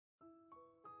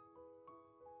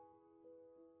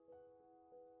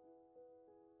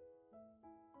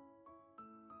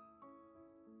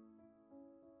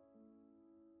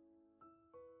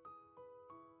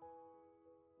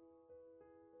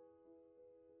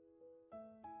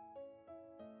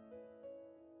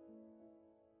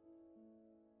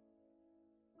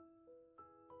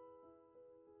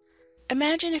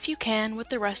Imagine, if you can, what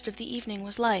the rest of the evening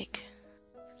was like.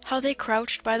 How they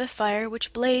crouched by the fire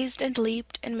which blazed and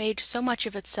leaped and made so much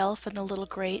of itself in the little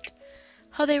grate.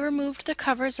 How they removed the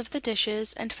covers of the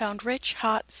dishes and found rich,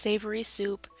 hot, savory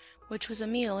soup, which was a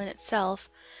meal in itself,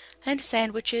 and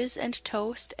sandwiches and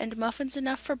toast and muffins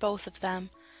enough for both of them.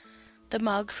 The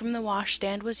mug from the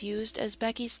washstand was used as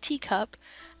Becky's teacup,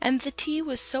 and the tea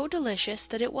was so delicious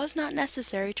that it was not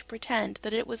necessary to pretend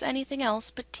that it was anything else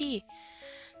but tea.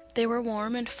 They were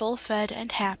warm and full-fed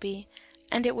and happy,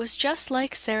 and it was just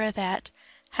like Sarah that,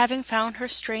 having found her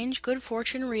strange good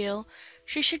fortune real,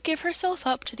 she should give herself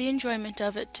up to the enjoyment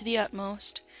of it to the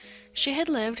utmost. She had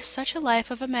lived such a life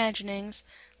of imaginings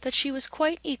that she was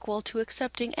quite equal to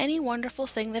accepting any wonderful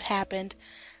thing that happened,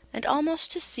 and almost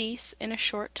to cease, in a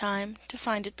short time, to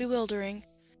find it bewildering.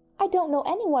 "I don't know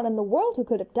anyone in the world who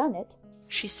could have done it,"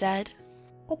 she said.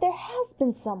 "but there has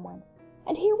been someone,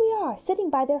 and here we are, sitting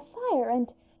by their fire, and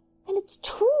it's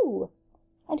true.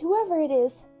 And whoever it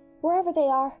is, wherever they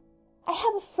are, I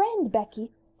have a friend, Becky.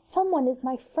 Someone is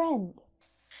my friend."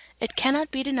 It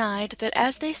cannot be denied that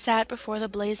as they sat before the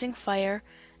blazing fire,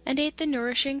 and ate the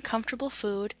nourishing, comfortable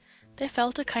food, they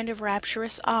felt a kind of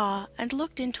rapturous awe, and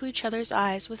looked into each other's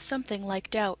eyes with something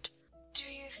like doubt. "Do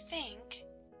you think,"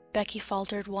 Becky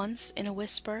faltered once, in a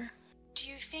whisper, "do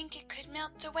you think it could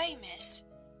melt away, miss?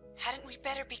 Hadn't we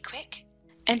better be quick?"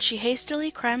 and she hastily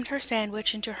crammed her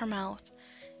sandwich into her mouth.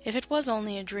 If it was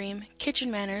only a dream, kitchen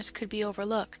manners could be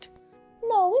overlooked.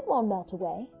 "No, it won't melt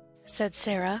away," said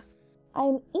Sarah. "I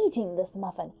am eating this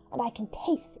muffin, and I can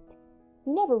taste it.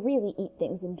 You never really eat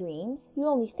things in dreams. You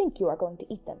only think you are going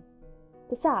to eat them.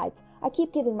 Besides, I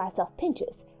keep giving myself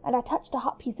pinches, and I touched a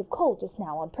hot piece of coal just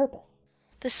now on purpose."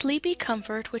 The sleepy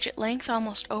comfort which at length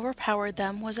almost overpowered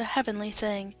them was a heavenly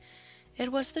thing.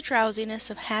 It was the drowsiness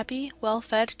of happy,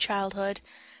 well-fed childhood,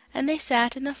 and they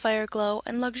sat in the fire-glow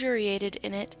and luxuriated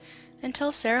in it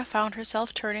until Sarah found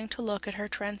herself turning to look at her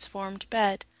transformed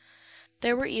bed.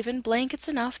 There were even blankets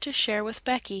enough to share with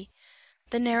Becky.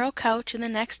 The narrow couch in the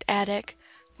next attic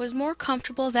was more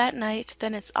comfortable that night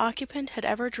than its occupant had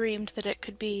ever dreamed that it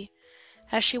could be.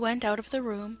 As she went out of the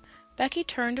room, Becky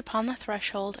turned upon the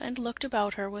threshold and looked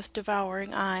about her with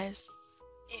devouring eyes.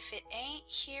 "If it ain't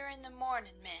here in the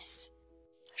morning, miss,"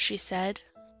 she said.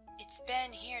 "It's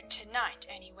been here tonight,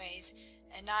 anyways,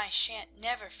 and I shan't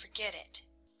never forget it."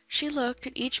 She looked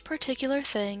at each particular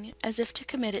thing as if to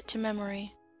commit it to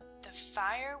memory. "The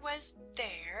fire was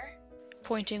there,"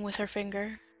 pointing with her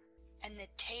finger, "and the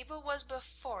table was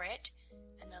before it,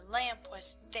 and the lamp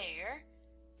was there,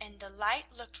 and the light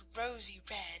looked rosy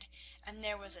red, and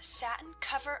there was a satin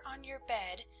cover on your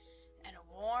bed, and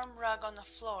a warm rug on the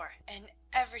floor, and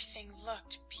everything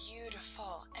looked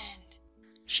beautiful, and—"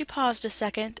 She paused a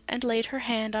second and laid her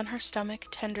hand on her stomach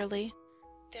tenderly.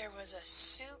 "There was a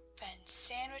soup and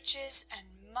sandwiches and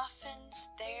muffins,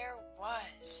 there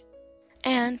was."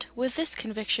 And, with this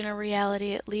conviction a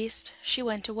reality at least, she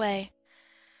went away.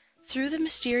 Through the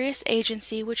mysterious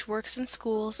agency which works in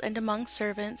schools and among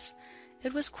servants,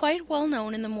 it was quite well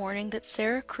known in the morning that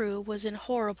Sarah Crewe was in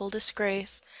horrible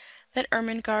disgrace, that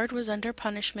Ermengarde was under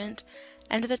punishment,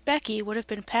 and that Becky would have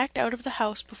been packed out of the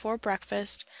house before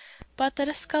breakfast, but that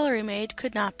a scullery maid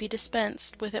could not be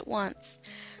dispensed with at once.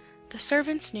 The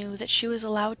servants knew that she was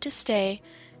allowed to stay,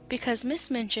 because Miss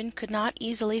Minchin could not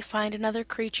easily find another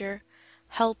creature,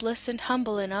 helpless and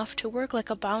humble enough to work like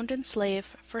a bounden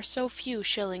slave for so few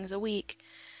shillings a week.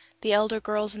 The elder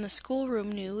girls in the schoolroom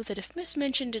knew that if Miss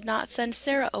Minchin did not send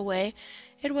Sarah away,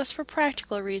 it was for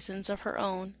practical reasons of her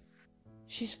own.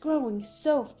 "She's growing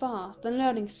so fast and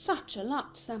learning such a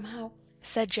lot, somehow,"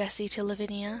 said Jessie to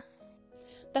Lavinia,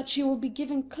 "that she will be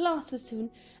giving classes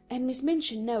soon, and Miss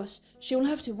Minchin knows she will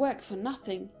have to work for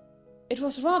nothing. It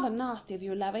was rather nasty of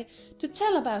you, Lavy, to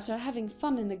tell about her having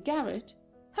fun in the garret.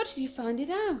 How did you find it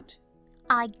out?"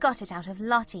 "I got it out of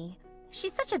Lottie.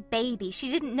 She's such a baby she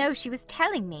didn't know she was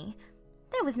telling me.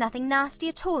 There was nothing nasty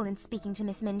at all in speaking to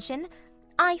Miss Minchin.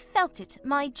 I felt it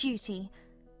my duty.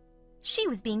 She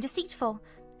was being deceitful,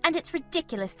 and it's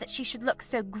ridiculous that she should look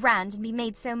so grand and be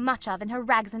made so much of in her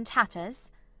rags and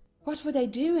tatters." "What were they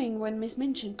doing when Miss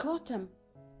Minchin caught them?"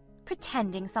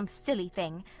 "Pretending some silly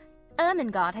thing.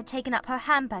 Ermengarde had taken up her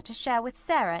hamper to share with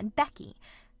Sarah and Becky.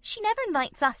 She never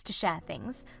invites us to share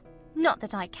things. Not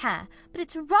that I care, but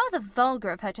it's rather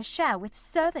vulgar of her to share with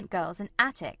servant girls in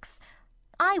attics.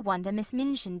 I wonder Miss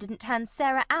Minchin didn't turn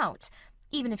Sarah out,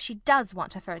 even if she does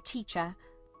want her for a teacher."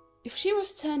 "If she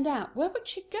was turned out, where would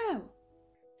she go?"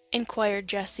 inquired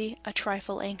Jessie, a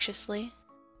trifle anxiously.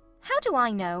 "How do I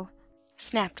know?"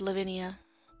 snapped Lavinia.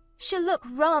 "She'll look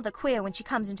rather queer when she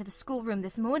comes into the schoolroom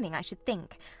this morning, I should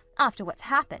think, after what's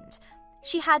happened.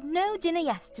 She had no dinner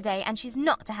yesterday, and she's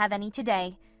not to have any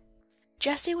today.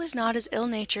 Jessie was not as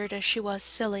ill-natured as she was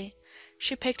silly.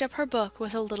 She picked up her book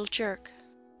with a little jerk.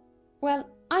 Well,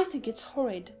 I think it's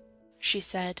horrid, she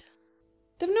said.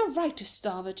 They've no right to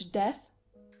starve her to death.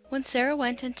 When Sarah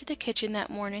went into the kitchen that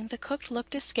morning, the cook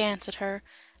looked askance at her,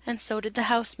 and so did the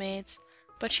housemaids,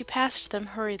 but she passed them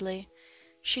hurriedly.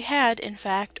 She had, in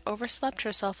fact, overslept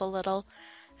herself a little,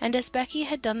 and as Becky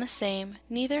had done the same,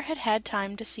 neither had had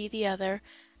time to see the other,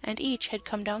 and each had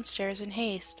come downstairs in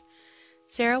haste.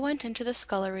 Sarah went into the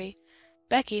scullery.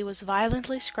 Becky was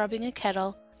violently scrubbing a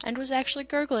kettle, and was actually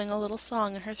gurgling a little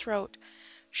song in her throat.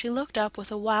 She looked up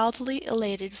with a wildly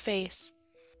elated face.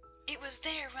 "It was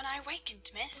there when I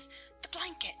wakened, miss, the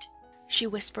blanket," she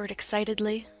whispered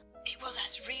excitedly. "It was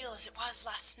as real as it was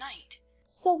last night."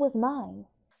 "So was mine,"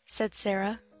 said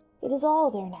Sarah. "It is all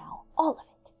there now, all of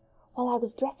it. While I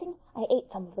was dressing, I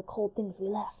ate some of the cold things we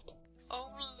left."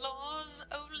 "Oh, laws,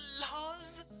 oh,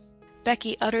 laws!"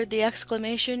 Becky uttered the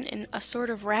exclamation in a sort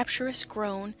of rapturous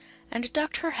groan, and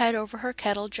ducked her head over her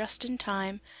kettle just in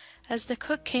time, as the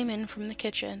cook came in from the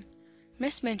kitchen.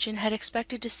 Miss Minchin had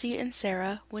expected to see in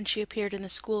Sarah, when she appeared in the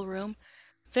schoolroom,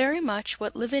 very much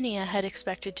what Lavinia had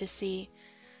expected to see.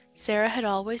 Sarah had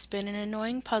always been an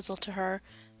annoying puzzle to her,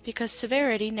 because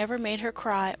severity never made her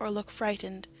cry or look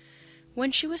frightened.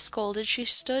 When she was scolded, she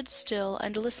stood still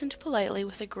and listened politely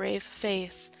with a grave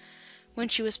face. When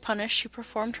she was punished, she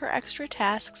performed her extra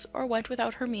tasks or went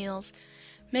without her meals,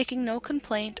 making no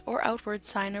complaint or outward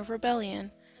sign of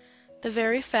rebellion. The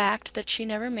very fact that she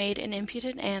never made an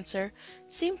impudent answer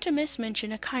seemed to Miss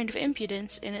Minchin a kind of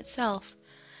impudence in itself.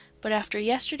 But after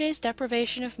yesterday's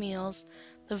deprivation of meals,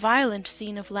 the violent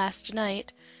scene of last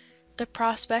night, the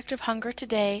prospect of hunger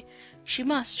today, she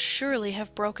must surely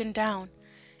have broken down.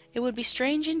 It would be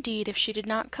strange indeed if she did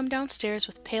not come downstairs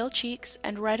with pale cheeks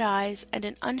and red eyes and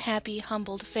an unhappy,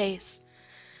 humbled face.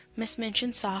 Miss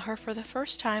Minchin saw her for the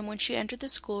first time when she entered the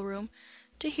schoolroom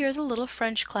to hear the little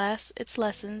French class, its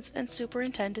lessons, and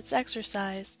superintend its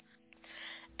exercise.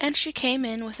 And she came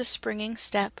in with a springing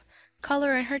step,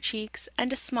 color in her cheeks,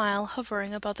 and a smile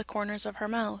hovering about the corners of her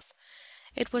mouth.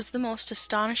 It was the most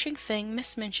astonishing thing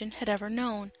Miss Minchin had ever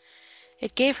known.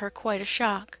 It gave her quite a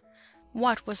shock.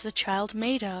 What was the child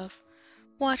made of?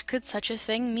 What could such a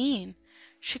thing mean?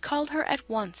 She called her at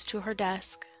once to her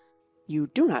desk. "You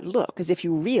do not look as if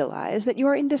you realize that you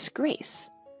are in disgrace,"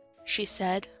 she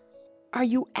said. "Are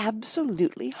you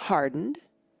absolutely hardened?"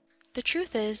 The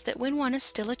truth is that when one is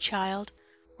still a child,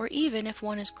 or even if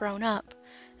one is grown up,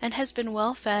 and has been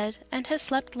well fed, and has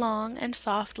slept long and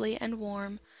softly and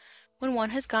warm, when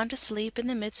one has gone to sleep in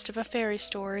the midst of a fairy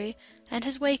story, and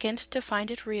has wakened to find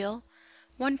it real,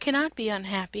 one cannot be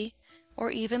unhappy,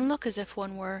 or even look as if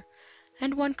one were,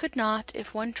 and one could not,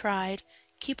 if one tried,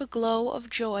 keep a glow of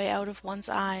joy out of one's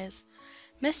eyes.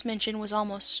 Miss Minchin was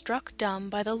almost struck dumb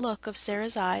by the look of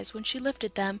Sarah's eyes when she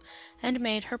lifted them and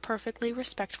made her perfectly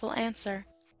respectful answer.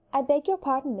 "I beg your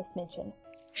pardon, Miss Minchin,"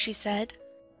 she said.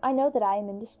 "I know that I am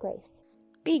in disgrace."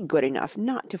 Be good enough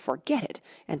not to forget it,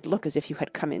 and look as if you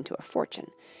had come into a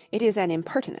fortune. It is an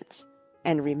impertinence.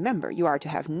 And remember, you are to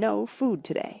have no food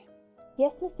today.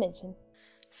 "Yes, Miss Minchin,"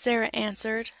 Sarah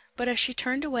answered, but as she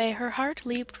turned away her heart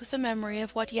leaped with the memory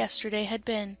of what yesterday had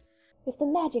been. "If the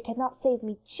magic had not saved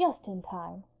me just in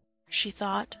time," she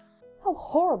thought. "how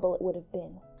horrible it would have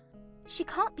been." She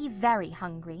can't be very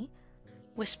hungry,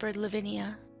 whispered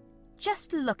Lavinia.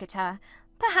 Just look at her.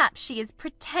 Perhaps she is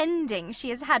pretending she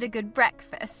has had a good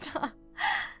breakfast.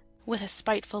 With a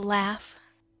spiteful laugh.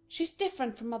 She's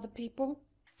different from other people,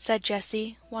 said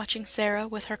Jessie, watching Sarah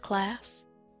with her class.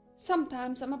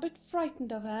 Sometimes I'm a bit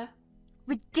frightened of her.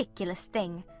 Ridiculous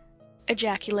thing,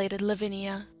 ejaculated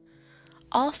Lavinia.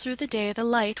 All through the day the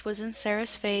light was in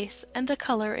Sarah's face and the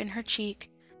color in her cheek.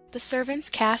 The servants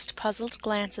cast puzzled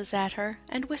glances at her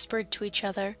and whispered to each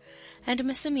other, and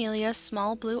Miss Amelia's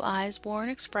small blue eyes wore an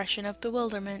expression of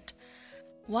bewilderment.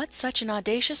 What such an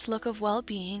audacious look of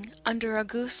well-being under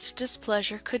august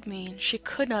displeasure could mean, she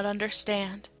could not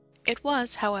understand. It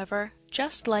was, however,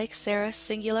 just like Sarah's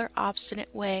singular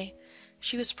obstinate way.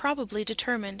 She was probably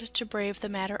determined to brave the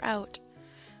matter out.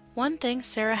 One thing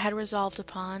Sarah had resolved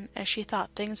upon, as she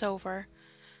thought things over.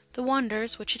 The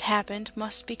wonders which had happened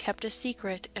must be kept a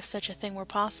secret, if such a thing were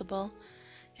possible.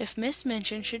 If Miss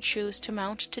Minchin should choose to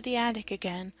mount to the attic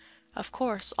again, of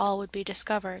course all would be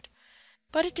discovered.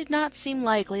 But it did not seem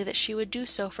likely that she would do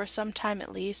so for some time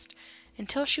at least,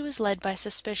 until she was led by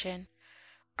suspicion.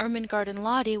 Ermengarde and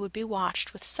Lottie would be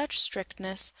watched with such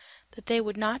strictness that they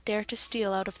would not dare to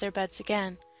steal out of their beds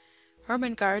again.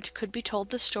 Ermengarde could be told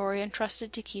the story and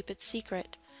trusted to keep it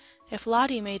secret, If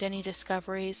Lottie made any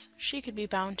discoveries, she could be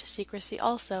bound to secrecy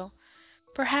also.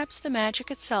 Perhaps the magic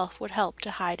itself would help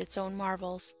to hide its own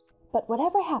marvels. But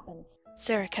whatever happens,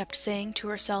 Sarah kept saying to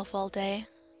herself all day.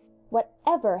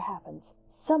 whatever happens,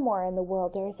 somewhere in the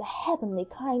world there is a heavenly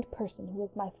kind person who is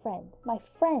my friend, my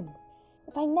friend.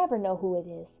 If I never know who it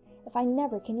is, if I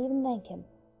never can even thank him,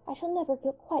 I shall never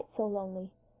feel quite so lonely.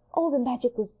 Oh, the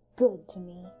magic was good to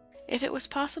me. If it was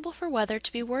possible for weather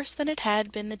to be worse than it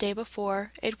had been the day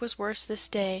before, it was worse this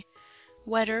day.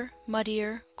 Wetter,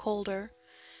 muddier, colder.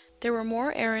 There were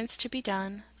more errands to be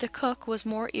done, the cook was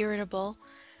more irritable,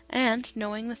 and,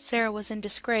 knowing that Sarah was in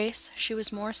disgrace, she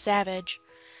was more savage.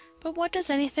 But what does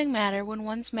anything matter when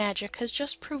one's magic has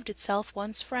just proved itself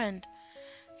one's friend?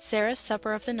 Sarah's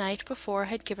supper of the night before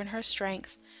had given her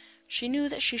strength. She knew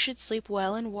that she should sleep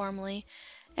well and warmly,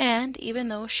 and, even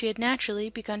though she had naturally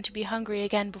begun to be hungry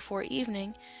again before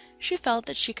evening, she felt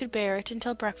that she could bear it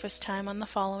until breakfast time on the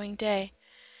following day,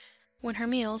 when her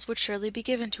meals would surely be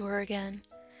given to her again.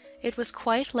 It was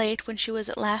quite late when she was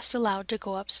at last allowed to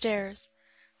go upstairs.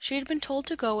 She had been told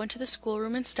to go into the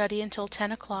schoolroom and study until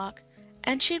 10 o'clock,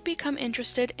 and she had become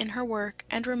interested in her work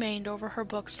and remained over her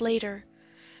books later.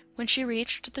 When she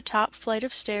reached the top flight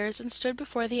of stairs and stood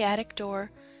before the attic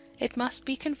door, it must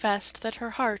be confessed that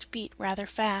her heart beat rather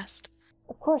fast.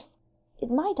 Of course, it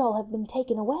might all have been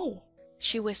taken away,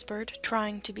 she whispered,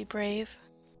 trying to be brave.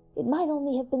 It might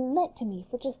only have been lent to me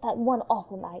for just that one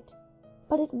awful night.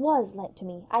 But it was lent to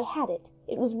me. I had it.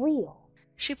 It was real.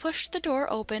 She pushed the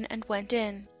door open and went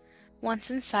in.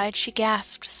 Once inside she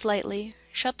gasped slightly,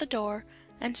 shut the door,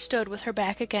 and stood with her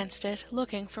back against it,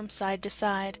 looking from side to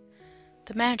side.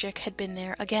 The magic had been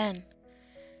there again.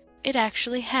 It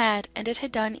actually had, and it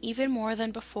had done even more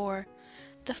than before.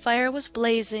 The fire was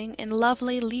blazing in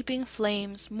lovely leaping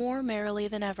flames more merrily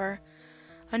than ever.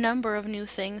 A number of new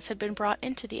things had been brought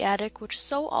into the attic which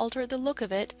so altered the look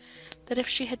of it that if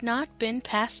she had not been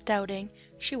past doubting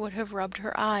she would have rubbed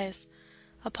her eyes.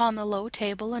 Upon the low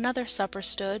table another supper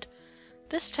stood,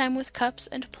 this time with cups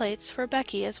and plates for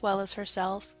Becky as well as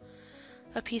herself.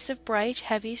 A piece of bright,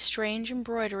 heavy, strange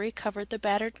embroidery covered the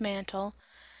battered mantel,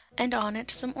 and on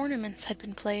it some ornaments had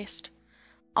been placed.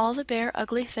 All the bare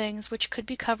ugly things which could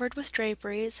be covered with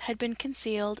draperies had been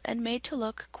concealed and made to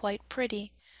look quite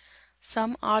pretty.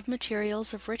 Some odd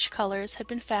materials of rich colors had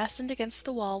been fastened against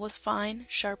the wall with fine,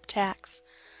 sharp tacks,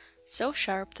 so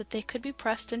sharp that they could be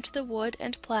pressed into the wood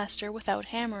and plaster without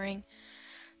hammering.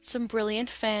 Some brilliant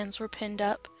fans were pinned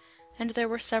up, and there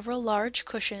were several large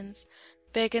cushions,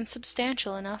 big and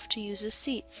substantial enough to use as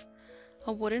seats.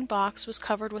 A wooden box was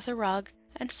covered with a rug,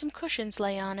 and some cushions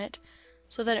lay on it,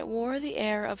 so that it wore the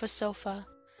air of a sofa.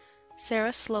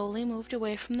 Sarah slowly moved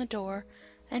away from the door,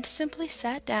 and simply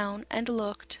sat down and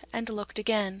looked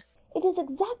again. It is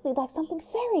exactly like something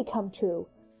fairy come true,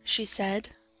 she said.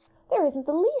 There isn't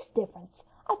the least difference.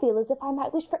 I feel as if I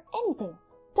might wish for anything,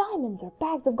 diamonds or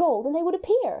bags of gold, and they would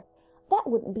appear. That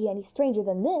wouldn't be any stranger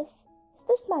than this. Is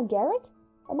this my garret?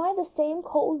 Am I the same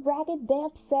cold, ragged,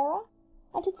 damp Sarah?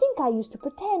 And to think I used to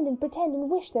pretend and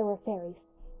wish there were fairies.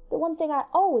 The one thing I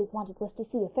always wanted was to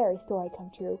see a fairy story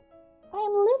come true. I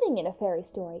am living in a fairy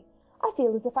story. I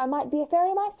feel as if I might be a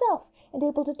fairy myself, and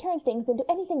able to turn things into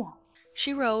anything else.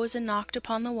 She rose and knocked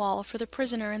upon the wall for the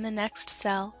prisoner in the next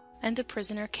cell, and the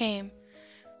prisoner came.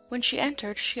 When she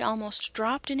entered, she almost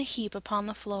dropped in a heap upon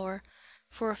the floor.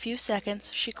 For a few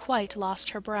seconds she quite lost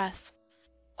her breath.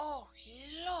 "Oh,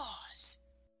 laws!"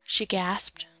 she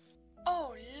gasped.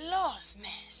 "Oh, laws,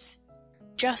 miss!"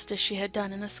 Just as she had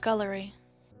done in the scullery.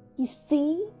 You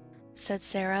see? said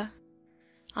Sarah.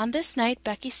 On this night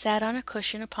Becky sat on a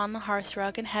cushion upon the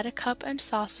hearthrug and had a cup and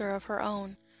saucer of her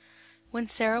own. When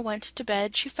Sarah went to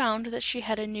bed she found that she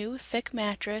had a new thick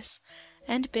mattress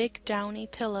and big downy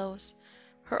pillows.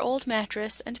 Her old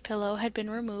mattress and pillow had been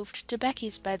removed to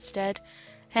Becky's bedstead,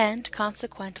 and,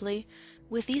 consequently,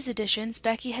 with these additions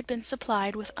Becky had been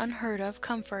supplied with unheard-of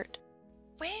comfort.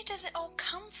 "Where does it all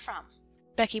come from?"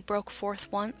 Becky broke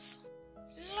forth once.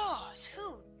 "Laws,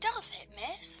 who does it,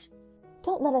 miss?"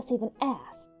 Don't let us even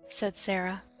ask, said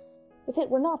Sarah. If it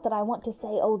were not that I want to say,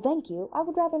 oh, thank you, I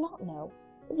would rather not know.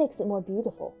 It makes it more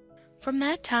beautiful. From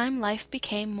that time life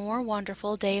became more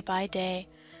wonderful day by day.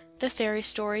 The fairy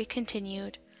story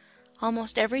continued.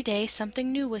 Almost every day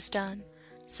something new was done.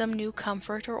 Some new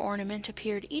comfort or ornament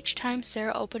appeared each time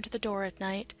Sarah opened the door at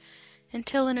night,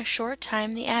 until in a short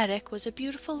time the attic was a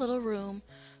beautiful little room,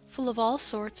 full of all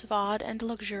sorts of odd and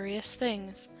luxurious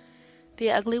things.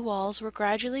 The ugly walls were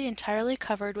gradually entirely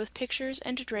covered with pictures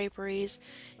and draperies,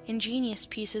 ingenious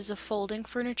pieces of folding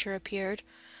furniture appeared,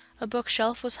 a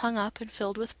bookshelf was hung up and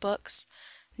filled with books,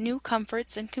 new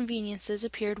comforts and conveniences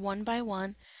appeared one by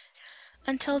one,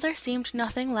 until there seemed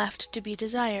nothing left to be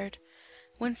desired.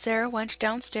 When Sarah went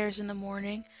downstairs in the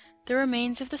morning, the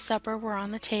remains of the supper were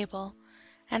on the table,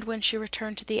 and when she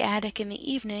returned to the attic in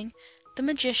the evening, the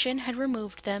magician had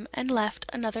removed them and left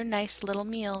another nice little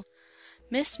meal.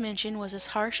 Miss Minchin was as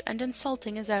harsh and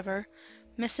insulting as ever,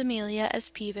 Miss Amelia as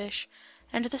peevish,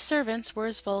 and the servants were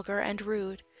as vulgar and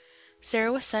rude.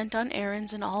 Sarah was sent on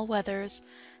errands in all weathers,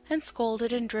 and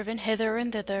scolded and driven hither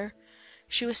and thither.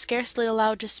 She was scarcely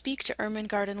allowed to speak to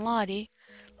Ermengarde and Lottie.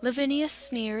 Lavinia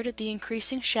sneered at the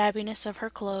increasing shabbiness of her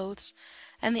clothes,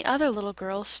 and the other little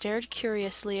girls stared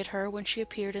curiously at her when she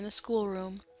appeared in the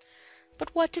schoolroom.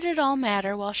 But what did it all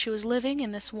matter while she was living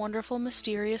in this wonderful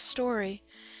mysterious story?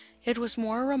 It was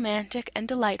more romantic and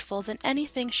delightful than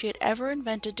anything she had ever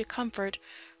invented to comfort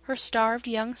her starved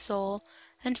young soul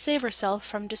and save herself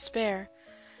from despair.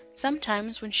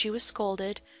 Sometimes when she was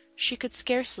scolded, she could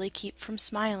scarcely keep from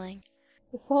smiling.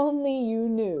 If only you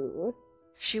knew,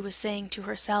 She was saying to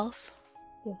herself.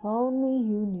 if only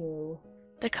you knew.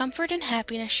 The comfort and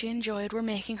happiness she enjoyed were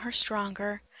making her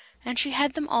stronger, and she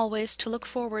had them always to look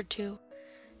forward to.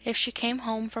 If she came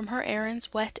home from her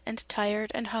errands wet and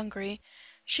tired and hungry,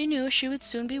 she knew she would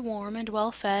soon be warm and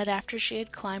well fed after she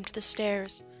had climbed the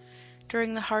stairs.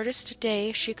 During the hardest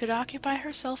day she could occupy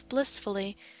herself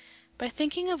blissfully by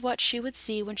thinking of what she would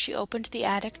see when she opened the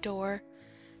attic door,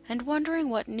 and wondering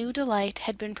what new delight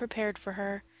had been prepared for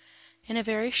her. In a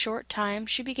very short time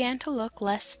she began to look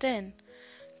less thin.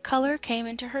 Color came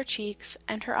into her cheeks,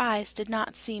 and her eyes did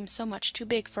not seem so much too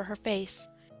big for her face.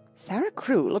 Sarah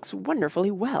Crewe looks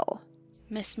wonderfully well.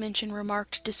 Miss Minchin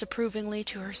remarked disapprovingly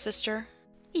to her sister.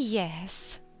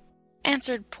 Yes,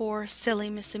 Answered poor, silly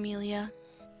Miss Amelia.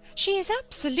 she is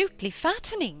absolutely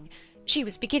fattening. She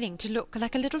was beginning to look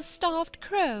like a little starved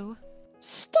crow.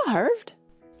 Starved?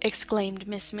 Exclaimed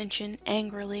Miss Minchin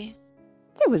angrily.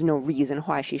 There was no reason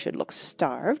why she should look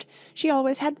starved. She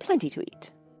always had plenty to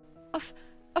eat.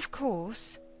 Of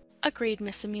course. Agreed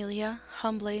Miss Amelia,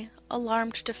 humbly,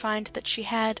 alarmed to find that she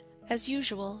had, as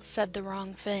usual, said the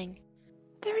wrong thing.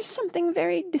 There is something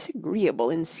very disagreeable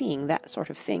in seeing that sort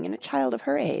of thing in a child of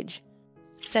her age,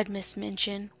 said Miss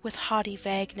Minchin, with haughty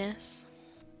vagueness.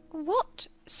 What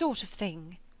sort of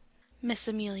thing? Miss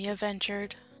Amelia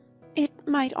ventured. It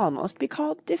might almost be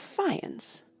called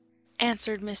defiance,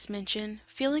 answered Miss Minchin,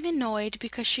 feeling annoyed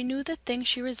because she knew the thing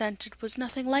she resented was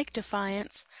nothing like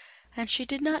defiance, and she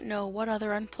did not know what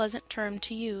other unpleasant term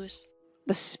to use.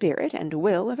 The spirit and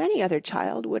will of any other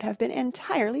child would have been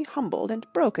entirely humbled and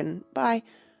broken by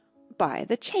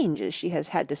the changes she has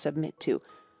had to submit to.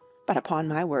 But upon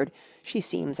my word, she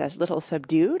seems as little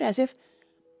subdued as if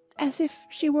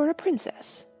she were a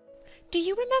princess. Do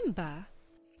you remember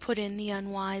Put in the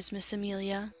unwise Miss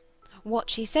Amelia. what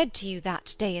she said to you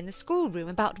that day in the schoolroom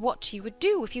about what you would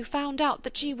do if you found out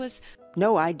that she was—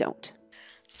 No, I don't.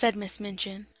 Said Miss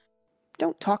Minchin.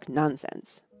 Don't talk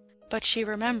nonsense. But she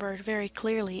remembered very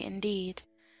clearly indeed.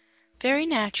 Very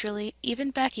naturally,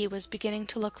 even Becky was beginning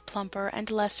to look plumper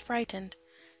and less frightened.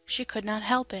 She could not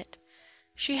help it.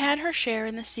 She had her share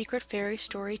in the secret fairy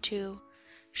story too.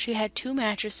 She had 2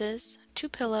 mattresses, 2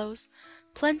 pillows,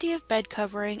 plenty of bed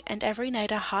covering, and every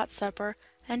night a hot supper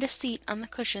and a seat on the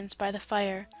cushions by the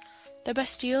fire. The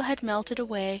Bastille had melted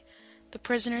away. The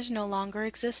prisoners no longer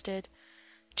existed.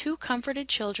 2 comforted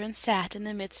children sat in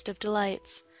the midst of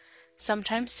delights.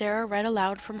 Sometimes Sarah read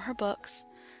aloud from her books.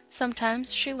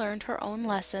 Sometimes she learned her own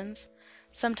lessons.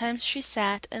 Sometimes she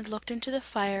sat and looked into the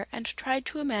fire and tried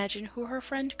to imagine who her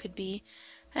friend could be,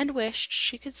 and wished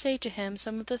she could say to him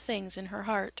some of the things in her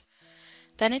heart.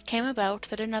 Then it came about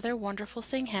that another wonderful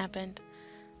thing happened.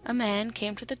 A man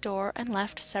came to the door and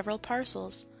left several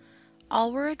parcels.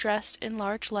 All were addressed in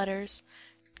large letters,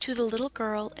 to the little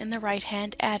girl in the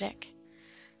right-hand attic.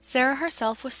 Sarah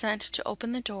herself was sent to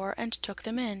open the door and took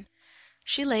them in.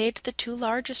 She laid the 2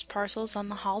 largest parcels on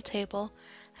the hall table,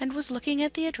 and was looking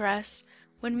at the address,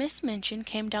 when Miss Minchin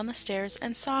came down the stairs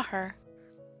and saw her.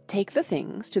 Take the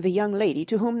things to the young lady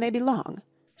to whom they belong.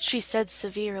 She said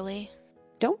severely.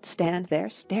 Don't stand there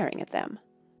staring at them.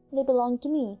 They belong to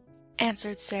me.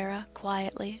 Answered Sarah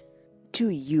quietly. To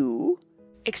you?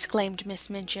 Exclaimed Miss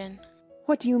Minchin.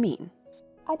 What do you mean?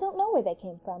 I don't know where they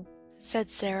came from,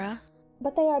 Said Sarah.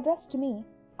 but they are addressed to me.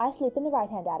 I sleep in the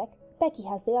right-hand attic. Becky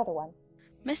has the other one.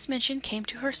 Miss Minchin came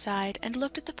to her side and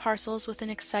looked at the parcels with an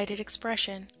excited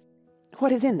expression.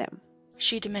 What is in them?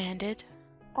 She demanded.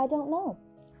 I don't know.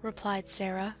 Replied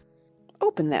Sarah.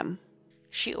 Open them.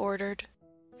 She ordered.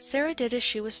 Sarah did as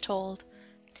she was told.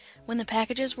 When the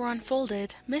packages were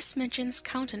unfolded, Miss Minchin's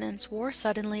countenance wore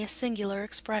suddenly a singular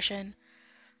expression.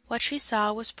 What she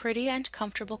saw was pretty and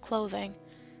comfortable clothing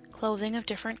of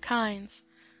different kinds.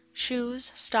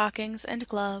 shoes, stockings, and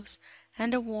gloves,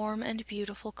 and a warm and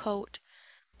beautiful coat.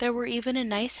 There were even a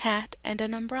nice hat and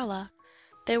an umbrella.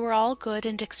 They were all good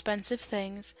and expensive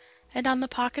things, and on the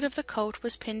pocket of the coat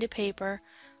was pinned a paper,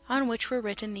 on which were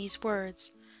written these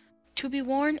words: "To be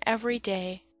worn every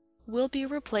day. Will be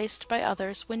replaced by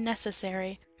others when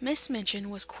necessary." Miss Minchin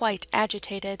was quite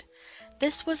agitated.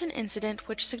 This was an incident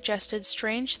which suggested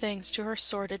strange things to her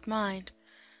sordid mind.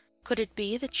 Could it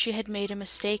be that she had made a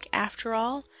mistake after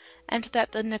all, and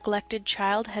that the neglected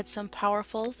child had some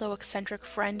powerful though eccentric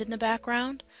friend in the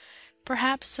background,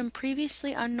 perhaps some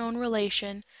previously unknown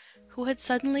relation, who had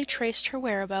suddenly traced her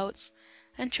whereabouts,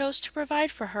 and chose to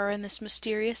provide for her in this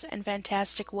mysterious and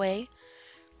fantastic way?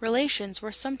 Relations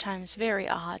were sometimes very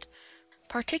odd,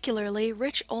 particularly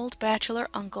rich old bachelor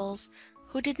uncles,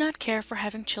 who did not care for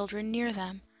having children near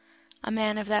them. A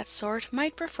man of that sort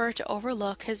might prefer to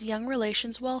overlook his young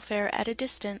relation's welfare at a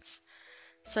distance.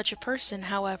 Such a person,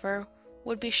 however,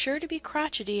 would be sure to be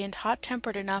crotchety and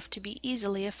hot-tempered enough to be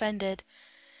easily offended.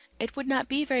 It would not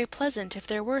be very pleasant if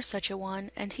there were such a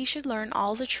one, and he should learn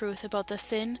all the truth about the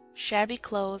thin, shabby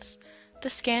clothes, the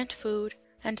scant food,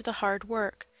 and the hard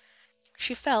work.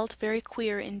 She felt very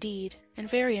queer indeed, and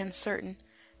very uncertain,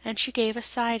 and she gave a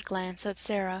side glance at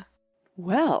Sarah.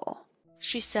 "Well,"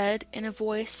 she said, in a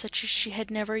voice such as she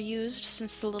had never used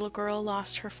since the little girl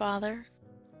lost her father.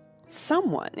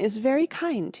 "someone is very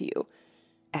kind to you.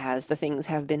 As the things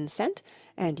have been sent,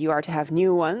 and you are to have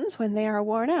new ones when they are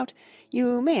worn out,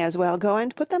 you may as well go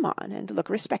and put them on, and look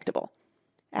respectable.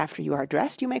 After you are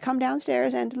dressed, you may come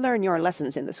downstairs and learn your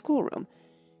lessons in the schoolroom.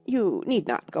 You need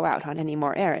not go out on any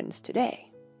more errands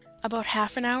to-day." About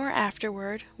half an hour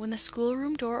afterward, when the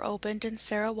schoolroom door opened and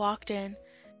Sarah walked in,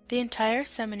 the entire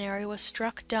seminary was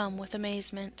struck dumb with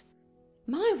amazement.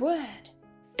 My word!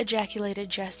 Ejaculated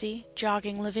Jessie,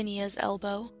 jogging Lavinia's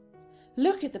elbow.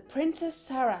 Look at the Princess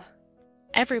Sarah!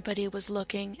 Everybody was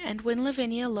looking, and when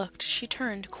Lavinia looked she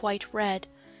turned quite red.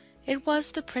 It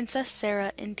was the Princess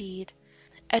Sarah indeed.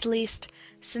 At least,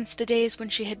 since the days when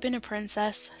she had been a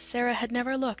princess, Sarah had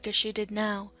never looked as she did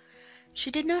now.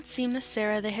 She did not seem the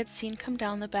Sarah they had seen come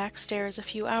down the back stairs a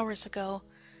few hours ago.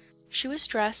 She was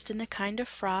dressed in the kind of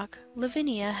frock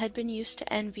Lavinia had been used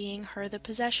to envying her the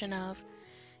possession of.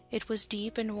 It was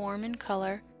deep and warm in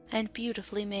color, and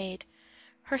beautifully made.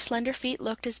 Her slender feet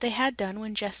looked as they had done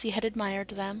when Jessie had admired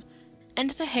them,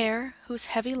 and the hair, whose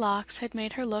heavy locks had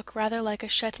made her look rather like a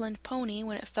Shetland pony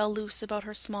when it fell loose about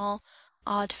her small,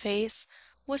 odd face,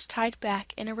 was tied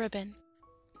back in a ribbon.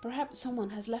 Perhaps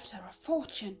someone has left her a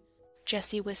fortune,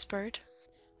 Jessie whispered.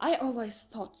 I always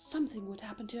thought something would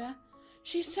happen to her.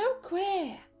 She's so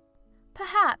queer.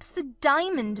 Perhaps the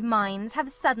diamond mines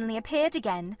have suddenly appeared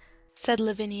again, said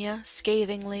Lavinia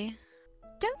scathingly.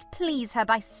 Don't please her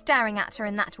by staring at her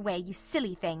in that way, you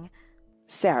silly thing.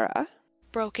 "Sarah,"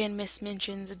 broke in Miss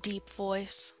Minchin's deep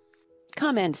voice.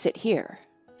 "come and sit here."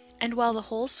 And while the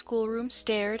whole schoolroom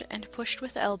stared and pushed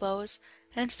with elbows,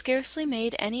 and scarcely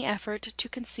made any effort to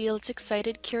conceal its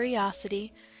excited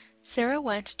curiosity, Sarah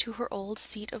went to her old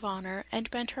seat of honor and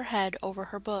bent her head over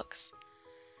her books.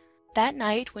 That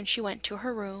night, when she went to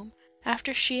her room,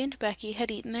 after she and Becky had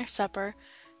eaten their supper,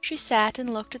 she sat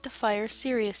and looked at the fire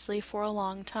seriously for a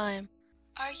long time.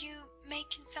 "Are you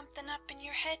making something up in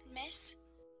your head, miss?"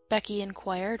 Becky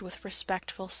inquired with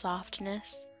respectful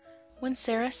softness. When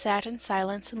Sarah sat in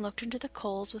silence and looked into the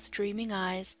coals with dreaming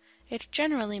eyes, it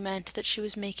generally meant that she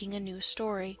was making a new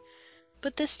story.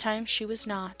 But this time she was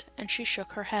not, and she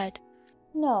shook her head.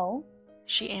 "No,"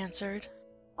 she answered.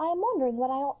 "I am wondering what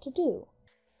I ought to do."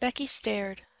 Becky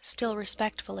stared, still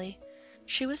respectfully.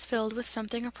 She was filled with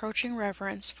something approaching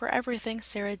reverence for everything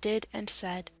Sarah did and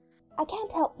said. "I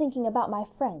can't help thinking about my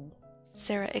friend.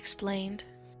 Sarah explained.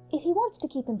 If he wants to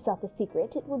keep himself a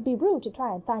secret, it would be rude to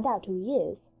try and find out who he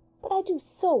is. But I do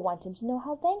so want him to know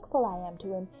how thankful I am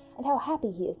to him, and how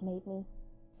happy he has made me.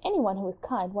 Anyone who is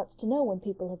kind wants to know when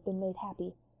people have been made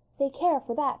happy. They care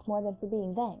for that more than for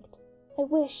being thanked.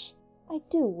 I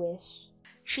do wish.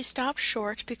 She stopped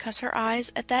short because her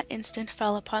eyes at that instant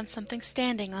fell upon something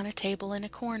standing on a table in a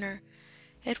corner.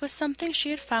 It was something she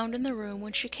had found in the room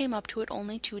when she came up to it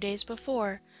only 2 days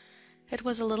before. It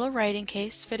was a little writing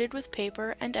case fitted with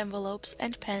paper and envelopes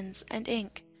and pens and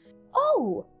ink.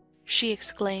 "Oh!" she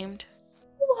exclaimed.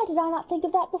 "Why did I not think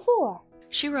of that before?"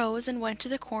 She rose and went to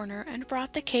the corner and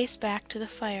brought the case back to the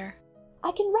fire.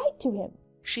 "I can write to him,"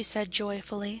 she said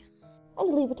joyfully.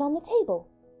 "and leave it on the table.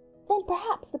 Then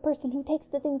perhaps the person who takes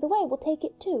the things away will take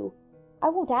it too. I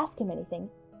won't ask him anything.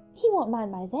 He won't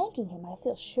mind my thanking him, I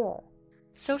feel sure."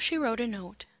 So she wrote a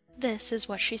note. This is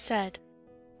what she said.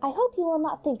 "I hope you will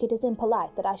not think it is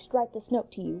impolite that I should write this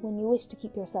note to you when you wish to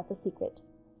keep yourself a secret.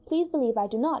 Please believe I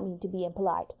do not mean to be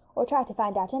impolite, or try to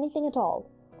find out anything at all.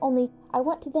 Only I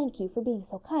want to thank you for being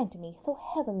so kind to me, so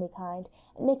heavenly kind,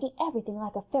 and making everything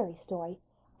like a fairy story.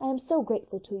 I am so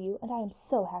grateful to you, and I am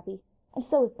so happy. And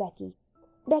so is Becky.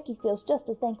 Becky feels just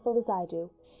as thankful as I do.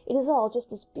 It is all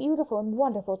just as beautiful and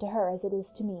wonderful to her as it is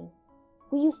to me.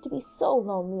 We used to be so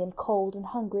lonely and cold and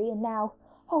hungry, and now,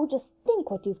 oh, just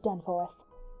think what you've done for us.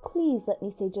 Please let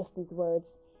me say just these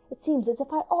words. It seems as if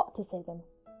I ought to say them.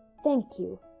 Thank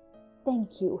you.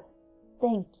 Thank you.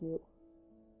 Thank you.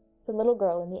 The little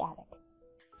girl in the attic.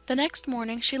 The next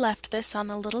morning she left this on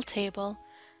the little table,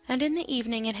 and in the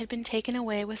evening it had been taken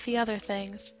away with the other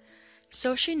things.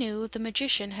 So she knew the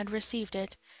magician had received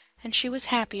it, and she was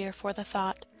happier for the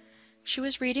thought. She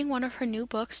was reading one of her new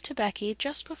books to Becky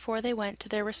just before they went to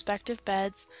their respective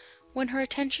beds, when her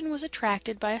attention was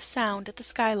attracted by a sound at the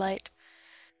skylight.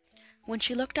 When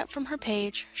she looked up from her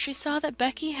page, she saw that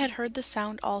Becky had heard the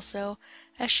sound also,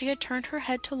 as she had turned her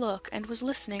head to look and was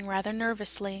listening rather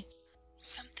nervously.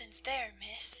 "Something's there,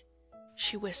 miss,"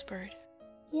 she whispered.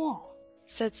 Yes.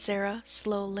 Said Sarah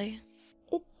slowly.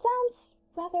 It sounds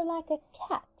rather like a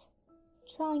cat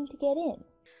trying to get in.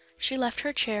 She left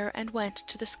her chair and went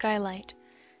to the skylight.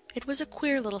 It was a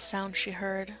queer little sound she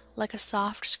heard, like a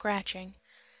soft scratching.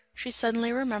 She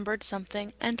suddenly remembered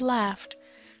something and laughed.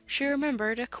 She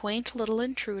remembered a quaint little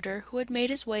intruder who had made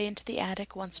his way into the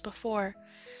attic once before.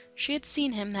 She had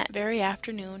seen him that very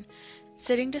afternoon,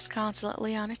 sitting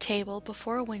disconsolately on a table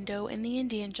before a window in the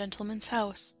Indian gentleman's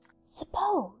house.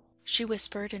 Suppose, she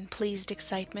whispered in pleased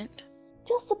excitement.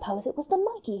 Just suppose it was the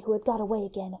monkey who had got away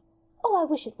again. Oh, I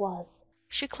wish it was.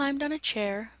 She climbed on a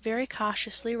chair, very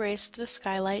cautiously raised the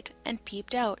skylight, and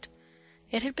peeped out.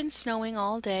 It had been snowing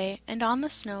all day, and on the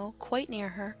snow, quite near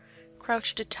her,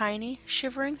 crouched a tiny,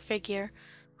 shivering figure,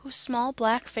 whose small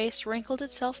black face wrinkled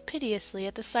itself piteously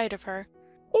at the sight of her.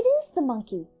 It is the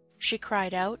monkey, she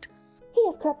cried out. He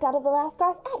has crept out of the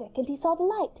Lascar's attic, and he saw the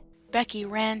light. Becky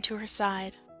ran to her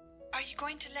side. "Are you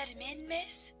going to let him in,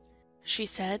 miss?" she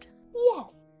said. Yes.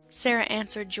 Sarah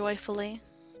answered joyfully.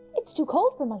 It's too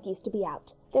cold for monkeys to be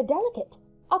out. They're delicate.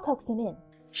 I'll coax them in.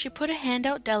 She put a hand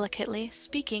out delicately,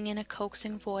 speaking in a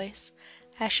coaxing voice,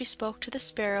 as she spoke to the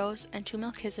sparrows and to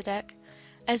Melchizedek,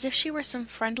 as if she were some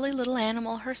friendly little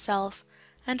animal herself,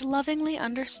 and lovingly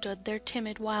understood their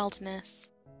timid wildness.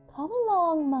 Come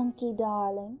along, monkey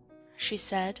darling, she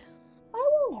said. I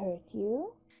won't hurt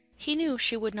you. He knew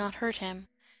she would not hurt him.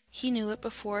 He knew it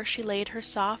before she laid her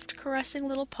soft, caressing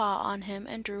little paw on him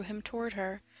and drew him toward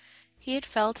her. He had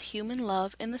felt human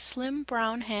love in the slim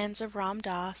brown hands of Ram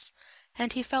Dass,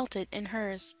 and he felt it in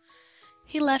hers.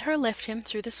 He let her lift him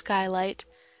through the skylight,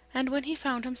 and when he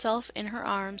found himself in her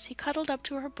arms he cuddled up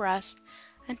to her breast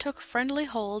and took friendly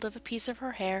hold of a piece of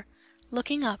her hair,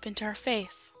 looking up into her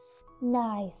face.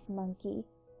 Nice monkey,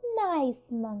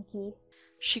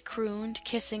 she crooned,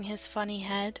 kissing his funny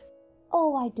head.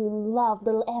 Oh, I do love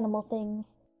little animal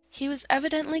things. He was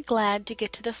evidently glad to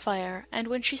get to the fire, and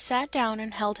when she sat down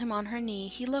and held him on her knee,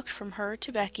 he looked from her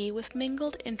to Becky with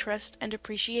mingled interest and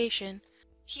appreciation.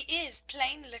 "He is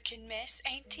plain-looking, miss,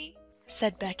 ain't he?"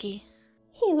 said Becky.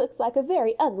 He looks like a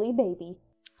very ugly baby,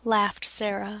 laughed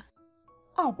Sarah.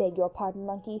 I beg your pardon,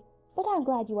 monkey, but I'm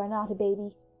glad you are not a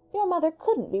baby. Your mother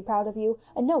couldn't be proud of you,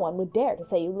 and no one would dare to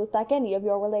say you looked like any of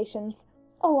your relations.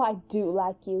 Oh, I do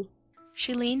like you.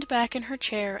 She leaned back in her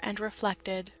chair and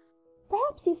reflected.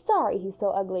 Perhaps he's sorry he's so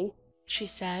ugly, she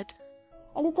said.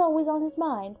 And it's always on his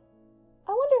mind.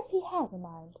 I wonder if he has a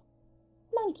mind.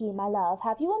 Monkey, my love,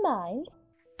 have you a mind?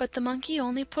 But the monkey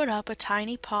only put up a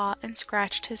tiny paw and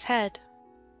scratched his head.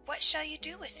 "What shall you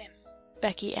do with him?"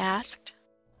 Becky asked.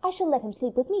 I shall let him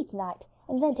sleep with me tonight,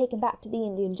 and then take him back to the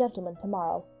Indian gentleman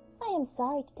tomorrow. I am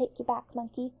sorry to take you back,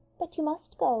 monkey, but you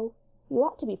must go. You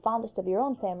ought to be fondest of your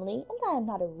own family, and I am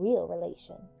not a real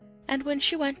relation. And when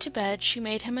she went to bed she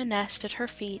made him a nest at her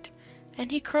feet,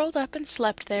 and he curled up and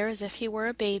slept there as if he were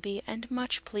a baby and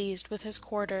much pleased with his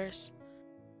quarters.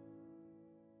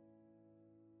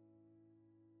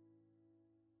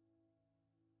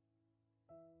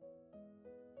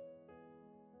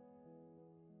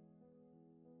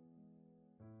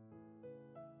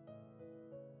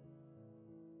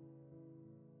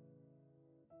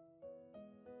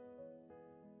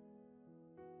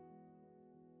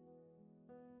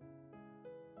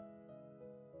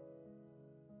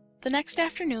 The next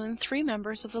afternoon 3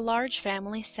 members of the large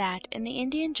family sat in the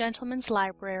Indian gentleman's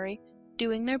library,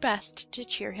 doing their best to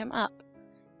cheer him up.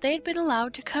 They had been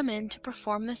allowed to come in to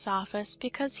perform this office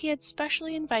because he had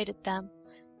specially invited them.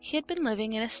 He had been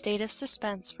living in a state of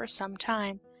suspense for some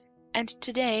time, and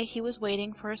today he was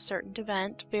waiting for a certain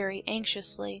event very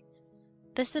anxiously.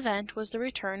 This event was the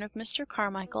return of Mr.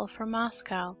 Carmichael from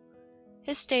Moscow.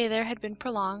 His stay there had been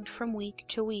prolonged from week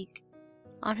to week.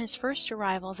 On his first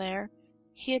arrival there,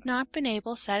 he had not been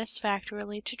able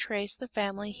satisfactorily to trace the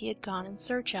family he had gone in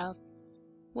search of.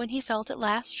 When he felt at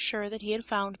last sure that he had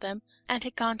found them, and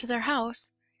had gone to their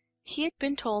house, he had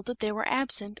been told that they were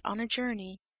absent on a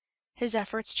journey. His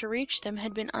efforts to reach them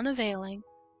had been unavailing,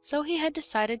 so he had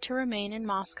decided to remain in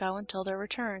Moscow until their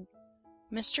return.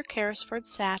 Mr. Carrisford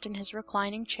sat in his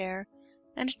reclining chair,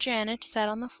 and Janet sat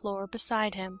on the floor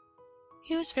beside him.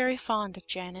 He was very fond of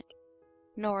Janet.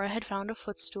 Nora had found a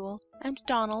footstool, and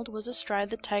Donald was astride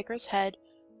the tiger's head,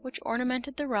 which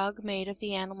ornamented the rug made of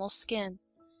the animal's skin.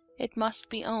 It must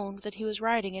be owned that he was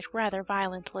riding it rather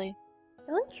violently.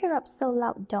 "Don't cheer up so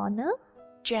loud, Donna,"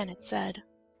 Janet said.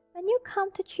 "When you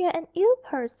come to cheer an ill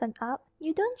person up,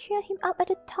 you don't cheer him up at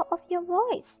the top of your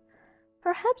voice.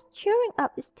 Perhaps cheering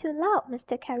up is too loud,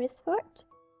 Mr. Carrisford,"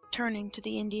 turning to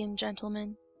the Indian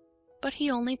gentleman. But he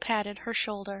only patted her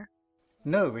shoulder.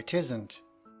 "No, it isn't,"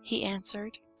 he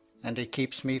answered. "and it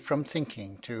keeps me from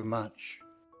thinking too much."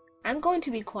 "I'm going to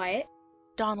be quiet."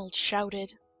 Donald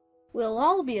shouted. "We'll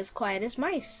all be as quiet as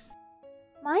mice."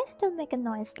 "Mice don't make a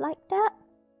noise like that,"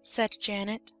 said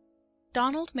Janet.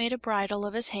 Donald made a bridle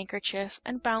of his handkerchief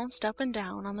and bounced up and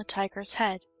down on the tiger's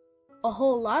head. "A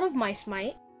whole lot of mice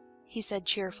might," he said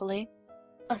cheerfully.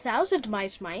 1,000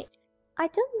 mice might." "I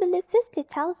don't believe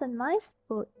 50,000 mice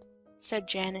would," said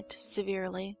Janet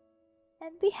severely.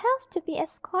 "and we have to be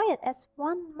as quiet as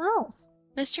one mouse."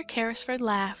 Mr. Carrisford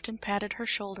laughed and patted her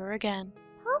shoulder again.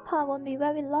 "Papa won't be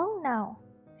very long now,"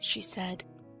 she said.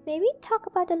 "May we talk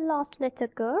about the lost little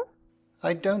girl?"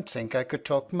 I don't think I could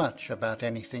talk much about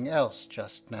anything else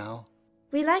just now.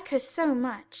 "We like her so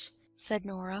much," said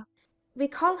Nora. "We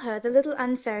call her the little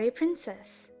unfairy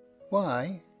princess."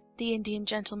 Why? the Indian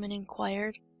gentleman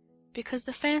inquired. Because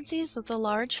the fancies of the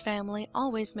large family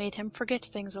always made him forget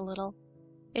things a little.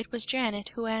 It was Janet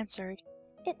who answered.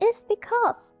 "It is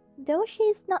because, though she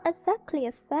is not exactly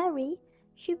a fairy,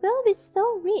 she will be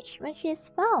so rich when she is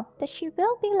found that she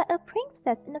will be like a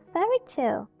princess in a fairy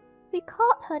tale. We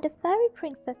called her the fairy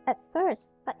princess at first,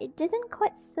 but it didn't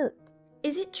quite suit."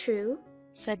 "Is it true,"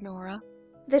 said Nora,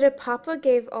 "that her papa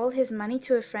gave all his money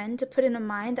to a friend to put in a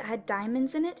mine that had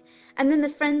diamonds in it, and then the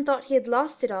friend thought he had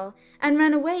lost it all, and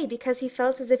ran away because he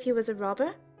felt as if he was a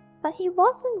robber?" "But he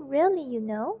wasn't really, you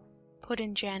know," put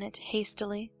in Janet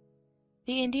hastily.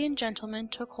 The Indian gentleman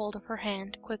took hold of her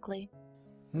hand quickly.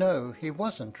 No, he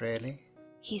wasn't really,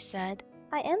 he said.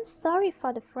 "I am sorry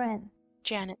for the friend,"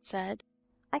 Janet said.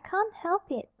 "I can't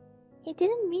help it. He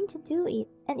didn't mean to do it,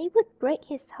 and it would break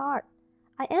his heart.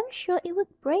 I am sure it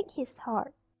would break his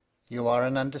heart." You are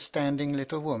an understanding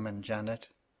little woman, Janet,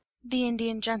 the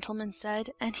Indian gentleman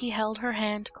said, and he held her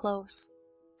hand close.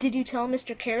 "Did you tell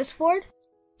Mr. Carrisford?"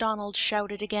 Donald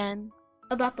shouted again.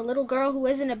 "About the little girl who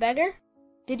isn't a beggar?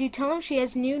 Did you tell him she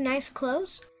has new, nice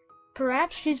clothes?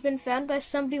 Perhaps she's been found by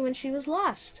somebody when she was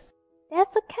lost."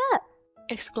 "There's a cab!"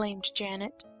 exclaimed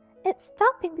Janet. "It's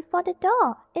stopping before the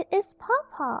door. It is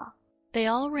Papa." They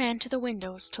all ran to the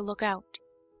windows to look out.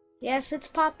 "Yes, it's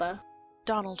Papa,"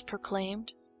 Donald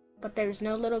proclaimed. "But there's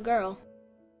no little girl."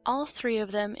 All three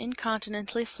of them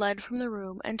incontinently fled from the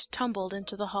room and tumbled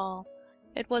into the hall.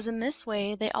 It was in this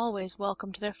way they always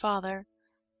welcomed their father.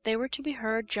 They were to be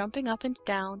heard jumping up and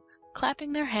down,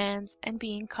 clapping their hands, and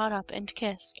being caught up and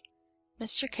kissed.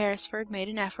 Mr. Carrisford made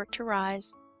an effort to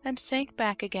rise, and sank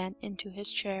back again into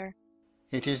his chair.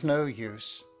 It is no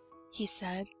use, he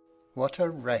said. What a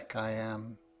wreck I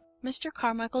am. Mr.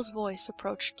 Carmichael's voice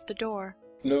approached the door.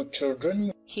 "No,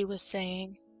 children," he was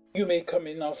saying. "You may come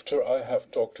in after I have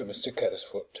talked to Mr.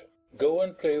 Carrisford. Go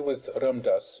and play with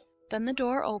Ramdas." Then the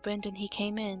door opened and he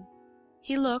came in.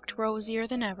 He looked rosier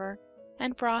than ever,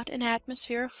 and brought an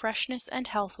atmosphere of freshness and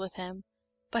health with him,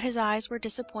 but his eyes were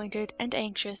disappointed and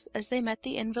anxious as they met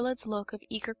the invalid's look of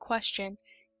eager question,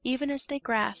 even as they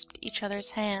grasped each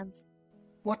other's hands.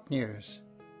 What news?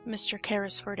 Mr.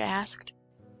 Carrisford asked.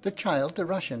 The child the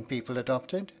Russian people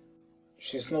adopted?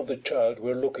 "She's not the child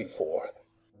we're looking for,"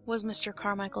 was Mr.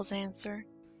 Carmichael's answer.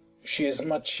 "She is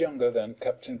much younger than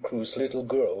Captain Crewe's little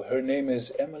girl. Her name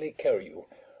is Emily Carew.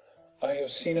 I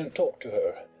have seen and talked to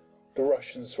her. The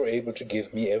Russians were able to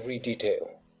give me every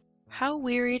detail." How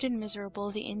wearied and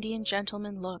miserable the Indian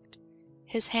gentleman looked.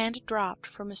 His hand dropped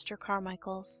from Mr.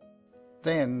 Carmichael's.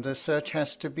 Then the search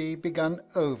has to be begun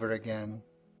over again,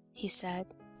 he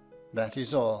said. That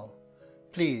is all.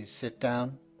 Please sit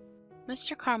down.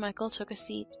 Mr. Carmichael took a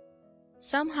seat.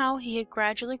 Somehow he had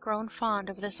gradually grown fond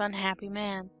of this unhappy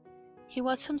man. He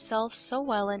was himself so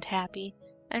well and happy,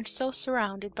 and so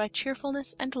surrounded by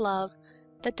cheerfulness and love,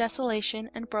 that desolation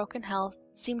and broken health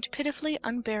seemed pitifully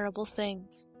unbearable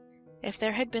things. If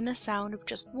there had been the sound of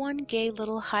just one gay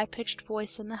little high-pitched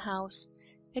voice in the house,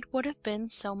 it would have been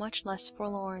so much less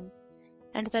forlorn.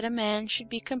 And that a man should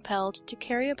be compelled to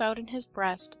carry about in his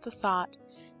breast the thought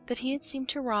that he had seemed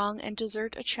to wrong and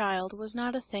desert a child was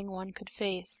not a thing one could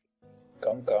face.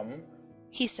 Come, come,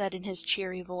 He said in his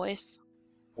cheery voice.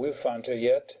 we'll find her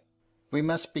yet. We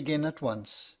must begin at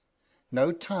once.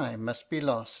 No time must be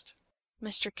lost.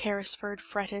 Mr. Carrisford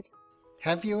fretted.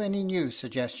 Have you any new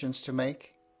suggestions to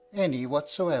make? Any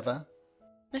whatsoever?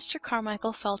 Mr.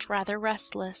 Carmichael felt rather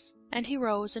restless, and he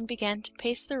rose and began to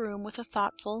pace the room with a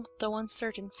thoughtful, though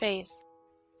uncertain face.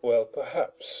 Well,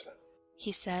 perhaps.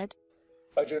 He said.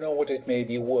 I don't know what it may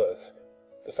be worth.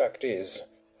 The fact is,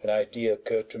 an idea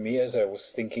occurred to me as I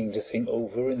was thinking the thing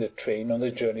over in the train on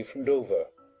the journey from Dover.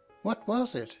 What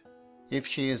was it? If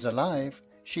she is alive,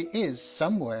 she is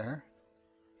somewhere.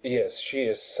 Yes, she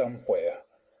is somewhere.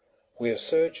 We have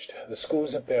searched the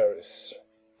schools in Paris.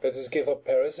 Let us give up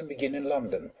Paris and begin in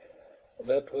London.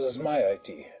 That was my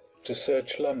idea, to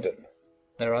search London.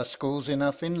 There are schools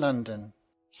enough in London,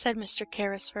 said Mr.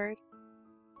 Carrisford.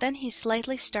 Then he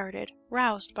slightly started,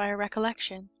 roused by a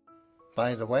recollection.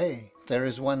 By the way, there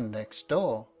is one next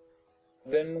door.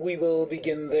 Then we will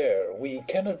begin there. We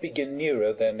cannot begin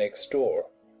nearer than next door.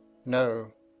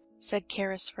 No, said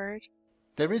Carrisford.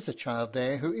 there is a child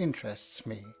there who interests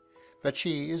me, but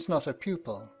she is not a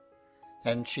pupil.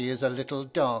 And she is a little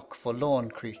dark, forlorn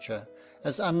creature,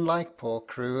 as unlike poor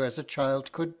Crewe as a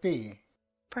child could be.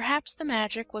 Perhaps the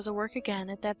magic was at work again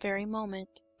at that very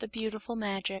moment, the beautiful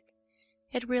magic.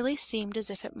 It really seemed as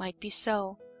if it might be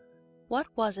so. What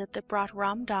was it that brought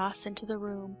Ram Dass into the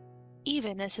room,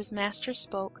 even as his master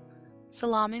spoke,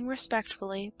 salaaming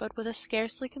respectfully, but with a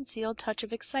scarcely concealed touch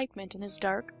of excitement in his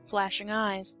dark, flashing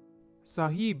eyes?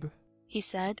 Sahib, he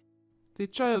said. The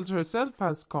child herself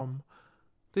has come.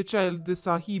 The child the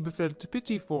Sahib felt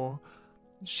pity for.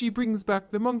 She brings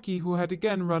back the monkey who had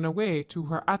again run away to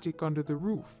her attic under the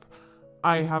roof.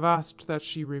 I have asked that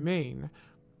she remain.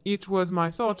 It was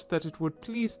my thought that it would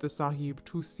please the Sahib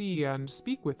to see and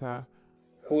speak with her.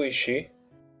 Who is she?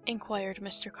 Inquired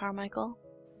Mr. Carmichael.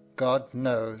 God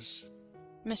knows.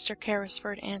 Mr.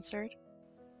 Carrisford answered.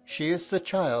 She is the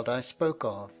child I spoke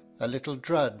of, a little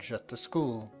drudge at the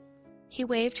school. He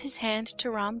waved his hand to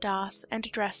Ram Dass and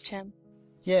addressed him.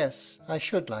 Yes, I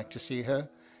should like to see her.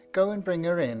 Go and bring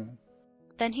her in.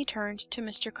 Then he turned to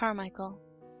Mr. Carmichael.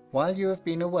 While you have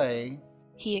been away,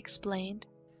 he explained,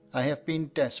 I have been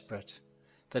desperate.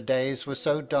 The days were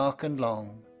so dark and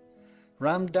long.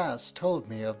 Ram Dass told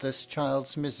me of this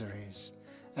child's miseries,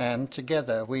 and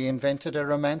together we invented a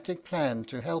romantic plan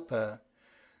to help her.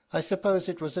 I suppose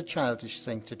it was a childish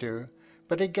thing to do,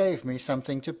 but it gave me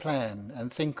something to plan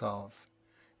and think of.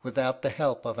 Without the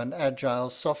help of an agile,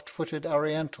 soft-footed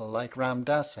Oriental like Ram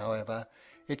Dass, however,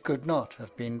 it could not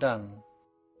have been done.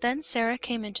 Then Sarah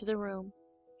came into the room.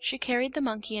 She carried the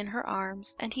monkey in her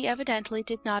arms, and he evidently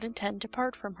did not intend to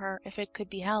part from her if it could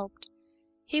be helped.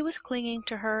 He was clinging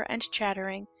to her and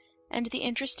chattering, and the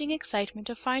interesting excitement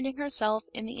of finding herself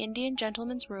in the Indian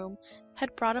gentleman's room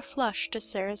had brought a flush to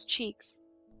Sarah's cheeks.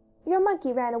 "Your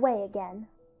monkey ran away again,"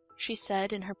 she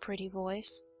said in her pretty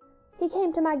voice. "He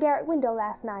came to my garret window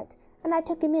last night, and I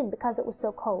took him in because it was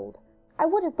so cold. I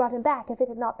would have brought him back if it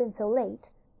had not been so late.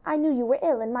 I knew you were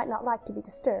ill and might not like to be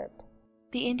disturbed."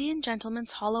 The Indian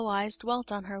gentleman's hollow eyes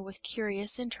dwelt on her with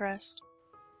curious interest.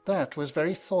 That was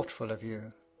very thoughtful of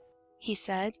you, he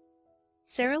said.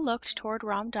 Sarah looked toward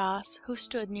Ram Dass, who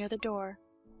stood near the door.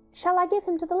 "Shall I give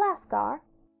him to the Lascar?"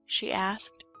 she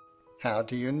asked. How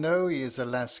do you know he is a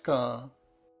Lascar?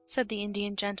 Said the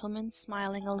Indian gentleman,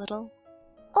 smiling a little.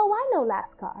 "Oh, I know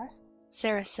Lascars,"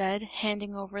 Sarah said,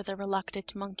 handing over the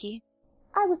reluctant monkey.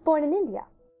 "I was born in India."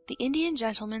 The Indian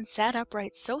gentleman sat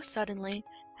upright so suddenly,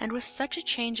 and with such a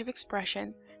change of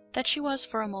expression, that she was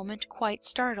for a moment quite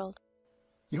startled.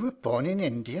 You were born in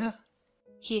India?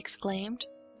 He exclaimed.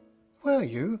 Were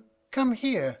you? Come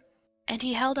here. And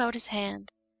he held out his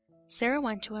hand. Sarah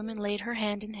went to him and laid her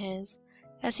hand in his,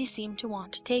 as he seemed to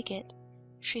want to take it.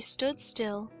 She stood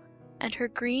still, and her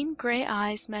green-gray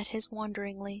eyes met his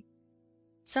wonderingly.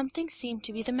 Something seemed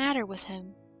to be the matter with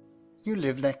him. You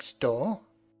live next door?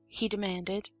 He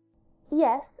demanded.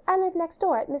 "Yes, I live next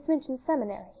door at Miss Minchin's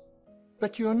seminary."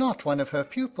 But you're not one of her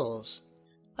pupils.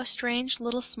 A strange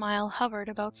little smile hovered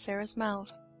about Sarah's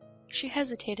mouth. She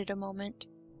hesitated a moment.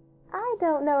 "I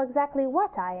don't know exactly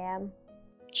what I am,"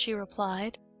 she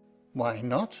replied. Why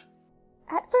not?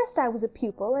 "At first I was a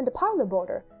pupil and a parlor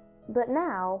boarder, but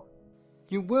now—"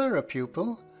 You were a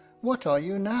pupil. What are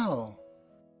you now?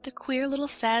 The queer little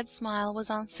sad smile was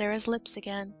on Sarah's lips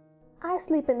again. I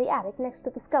sleep in the attic next to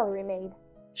the scullery maid,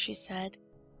 she said.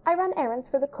 I run errands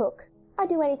for the cook. I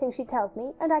do anything she tells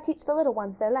me, and I teach the little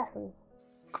ones their lessons.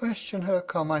 Question her,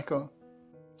 Carmichael,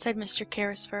 said Mr.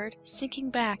 Carrisford, sinking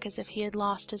back as if he had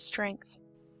lost his strength.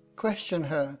 Question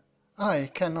her.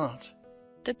 I cannot.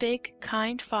 The big,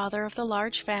 kind father of the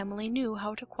large family knew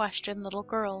how to question little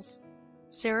girls.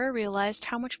 Sarah realized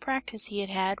how much practice he had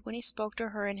had when he spoke to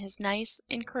her in his nice,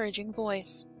 encouraging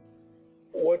voice.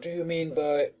 What do you mean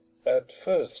by "at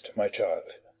first," my child?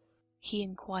 He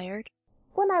inquired.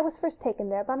 When I was first taken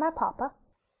there by my papa.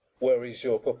 Where is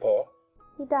your papa?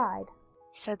 He died,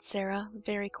 said Sarah,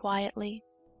 very quietly.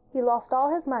 He lost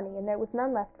all his money, and there was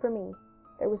none left for me.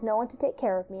 There was no one to take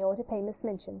care of me or to pay Miss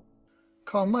Minchin.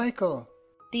 Carmichael!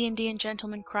 The Indian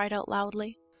gentleman cried out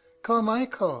loudly.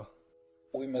 Carmichael!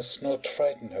 We must not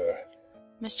frighten her,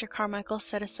 Mr. Carmichael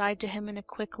said aside to him in a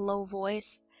quick, low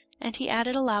voice, and he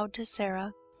added aloud to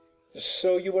Sarah.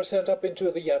 So you were sent up into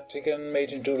the attic and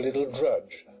made into a little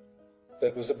drudge.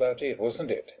 That was about it, wasn't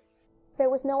it? There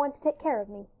was no one to take care of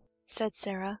me, said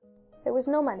Sarah. There was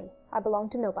no money. I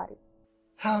belonged to nobody.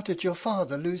 How did your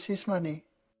father lose his money?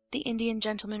 The Indian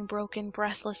gentleman broke in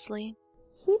breathlessly.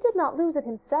 He did not lose it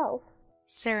himself,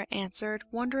 Sarah answered,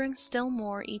 wondering still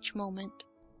more each moment.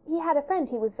 He had a friend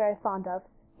he was very fond of.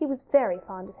 He was very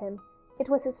fond of him. It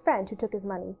was his friend who took his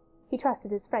money. He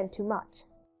trusted his friend too much.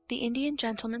 The Indian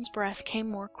gentleman's breath came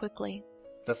more quickly.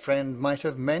 The friend might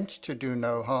have meant to do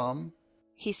no harm,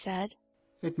 he said.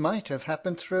 It might have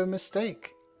happened through a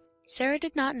mistake. Sarah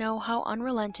did not know how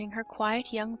unrelenting her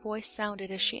quiet young voice sounded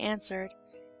as she answered.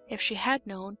 If she had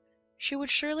known, she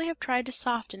would surely have tried to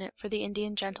soften it for the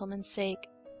Indian gentleman's sake.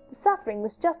 The suffering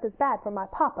was just as bad for my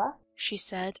papa, she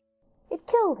said. It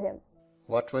killed him.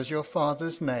 What was your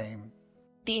father's name?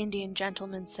 The Indian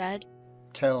gentleman said.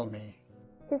 Tell me.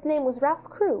 His name was Ralph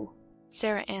Crewe,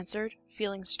 Sarah answered,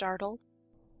 feeling startled.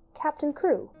 Captain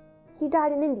Crewe. He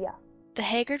died in India. The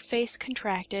haggard face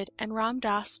contracted, and Ram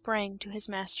Dass sprang to his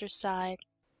master's side.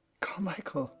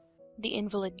 Carmichael! The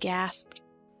invalid gasped.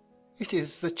 It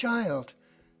is the child!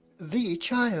 The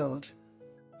child!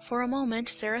 For a moment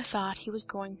Sarah thought he was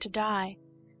going to die.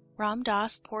 Ram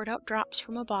Dass poured out drops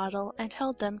from a bottle and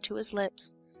held them to his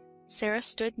lips. Sarah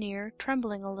stood near,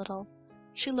 trembling a little.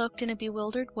 She looked in a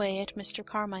bewildered way at Mr.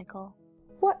 Carmichael.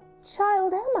 What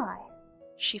child am I?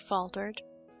 She faltered.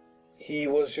 He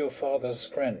was your father's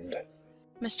friend,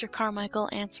 Mr. Carmichael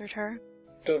answered her.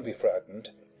 Don't be frightened.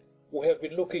 We have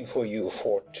been looking for you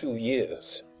for 2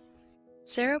 years.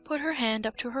 Sarah put her hand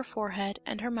up to her forehead,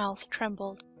 and her mouth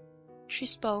trembled. She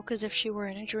spoke as if she were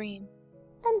in a dream.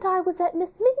 And I was at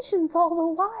Miss Minchin's all the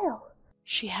while,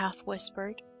 she half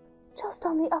whispered. Just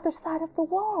on the other side of the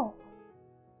wall.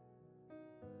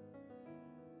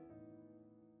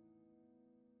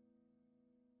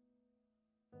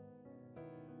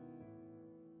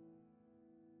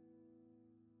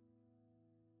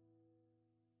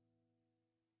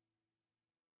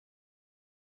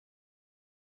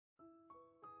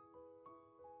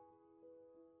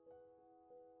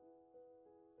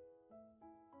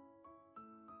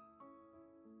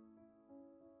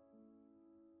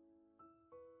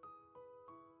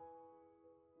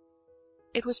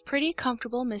 It was pretty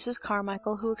comfortable Mrs.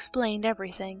 Carmichael who explained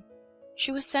everything.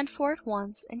 She was sent for at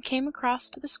once, and came across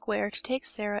to the square to take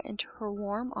Sarah into her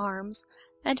warm arms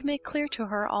and make clear to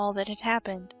her all that had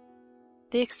happened.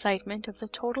 The excitement of the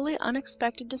totally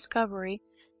unexpected discovery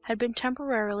had been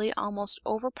temporarily almost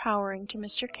overpowering to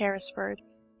Mr. Carrisford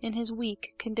in his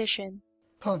weak condition.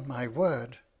 "'Pon my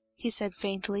word," he said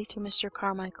faintly to Mr.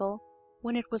 Carmichael,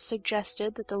 when it was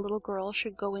suggested that the little girl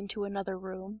should go into another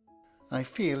room. "I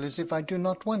feel as if I do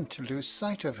not want to lose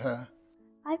sight of her."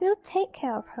 "I will take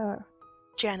care of her,"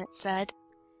 Janet said,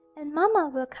 "and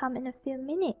Mamma will come in a few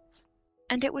minutes."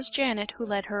 and it was Janet who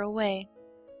led her away.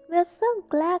 "We're so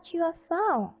glad you are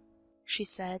found," she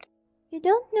said. "You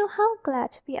don't know how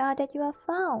glad we are that you are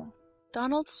found."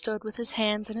 Donald stood with his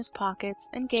hands in his pockets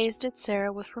and gazed at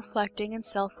Sarah with reflecting and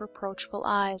self-reproachful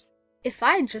eyes. "If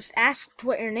I had just asked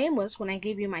what your name was when I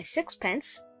gave you my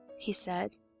 6pence," he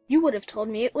said, "you would have told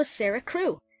me it was Sarah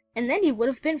Crewe, and then you would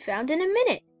have been found in a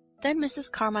minute." Then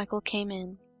Mrs. Carmichael came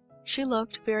in. She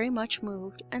looked very much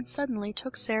moved, and suddenly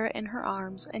took Sarah in her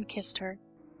arms and kissed her.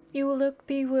 "You look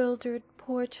bewildered,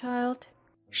 poor child,"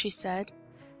 she said,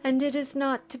 "and it is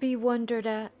not to be wondered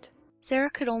at."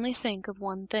 Sarah could only think of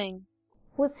one thing.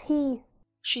 Was he...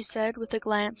 she said with a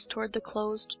glance toward the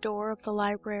closed door of the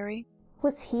library.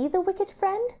 Was he the wicked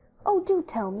friend? Oh, do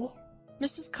tell me.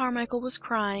 Mrs. Carmichael was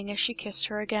crying as she kissed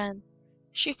her again.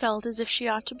 She felt as if she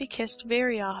ought to be kissed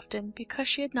very often because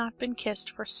she had not been kissed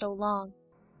for so long.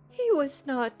 "He was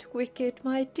not wicked,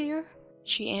 my dear,"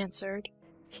 she answered.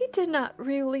 "He did not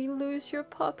really lose your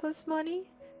papa's money.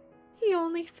 He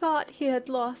only thought he had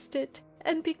lost it,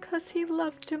 and because he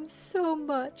loved him so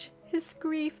much, his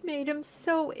grief made him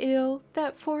so ill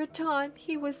that for a time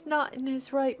he was not in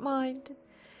his right mind.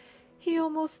 He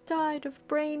almost died of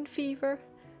brain fever,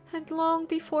 and long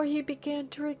before he began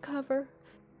to recover,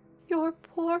 your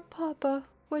poor papa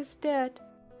was dead."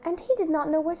 "And he did not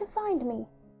know where to find me,"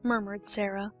 murmured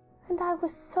Sarah. "and I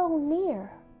was so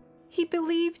near." "He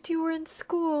believed you were in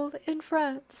school in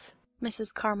France,"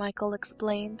 Mrs. Carmichael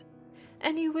explained.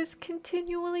 "and he was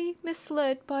continually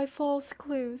misled by false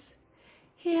clues.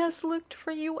 He has looked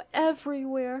for you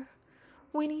everywhere.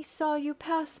 When he saw you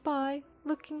pass by,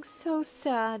 looking so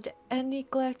sad and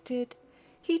neglected,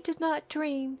 he did not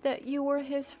dream that you were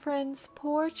his friend's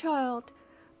poor child,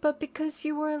 but because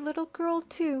you were a little girl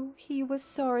too, he was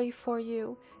sorry for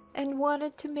you, and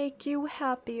wanted to make you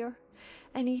happier,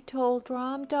 and he told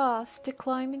Ram Dass to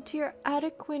climb into your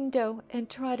attic window and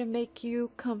try to make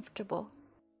you comfortable."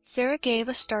 Sarah gave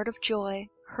a start of joy.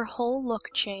 Her whole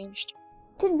look changed.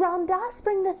 "Did Ram Dass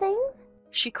bring the things?"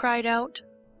 She cried out.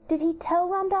 "Did he tell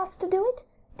Ram Dass to do it?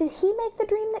 Did he make the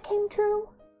dream that came true?"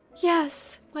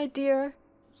 "Yes, my dear,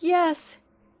 yes.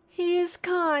 He is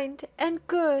kind and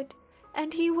good,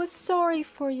 and he was sorry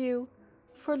for you,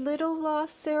 for little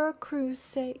lost Sarah Crewe's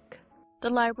sake." The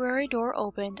library door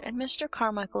opened, and Mr.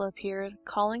 Carmichael appeared,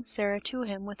 calling Sarah to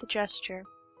him with a gesture.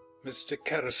 Mr.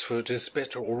 Carrisford is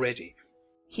better already,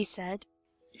 he said.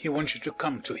 He wants you to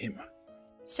come to him.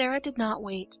 Sarah did not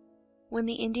wait. When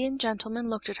the Indian gentleman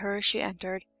looked at her as she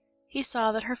entered, he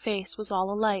saw that her face was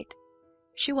all alight.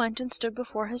 She went and stood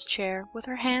before his chair, with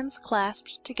her hands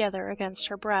clasped together against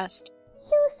her breast.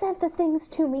 "You sent the things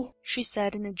to me," she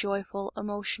said in a joyful,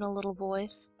 emotional little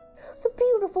voice. "The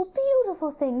beautiful,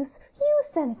 beautiful things. You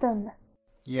sent them."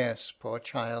 Yes, poor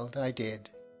child, I did,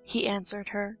 he answered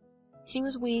her. He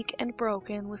was weak and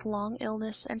broken with long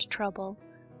illness and trouble,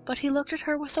 but he looked at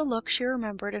her with the look she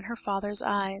remembered in her father's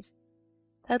eyes,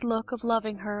 that look of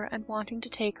loving her and wanting to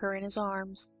take her in his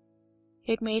arms.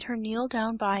 It made her kneel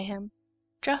down by him,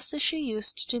 just as she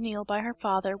used to kneel by her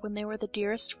father when they were the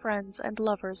dearest friends and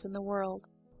lovers in the world.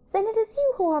 "Then it is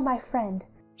you who are my friend,"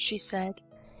 she said.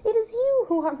 "It is you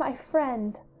who are my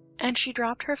friend." And she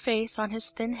dropped her face on his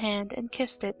thin hand and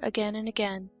kissed it again and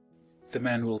again. The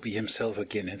man will be himself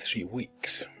again in 3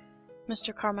 weeks,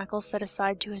 Mr. Carmichael said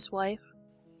aside to his wife.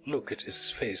 Look at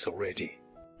his face already.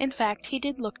 In fact, he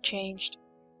did look changed.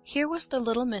 Here was the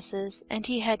little missus, and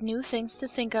he had new things to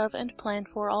think of and plan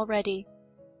for already.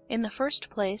 In the first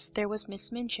place, there was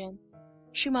Miss Minchin.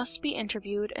 She must be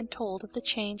interviewed and told of the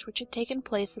change which had taken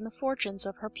place in the fortunes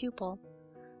of her pupil.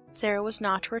 Sarah was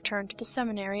not to return to the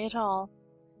seminary at all.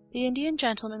 The Indian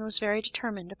gentleman was very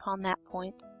determined upon that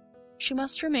point. She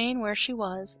must remain where she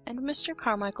was, and Mr.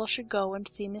 Carmichael should go and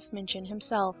see Miss Minchin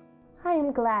himself. "I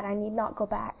am glad I need not go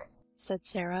back," said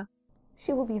Sarah.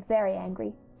 "She will be very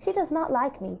angry. She does not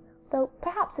like me, though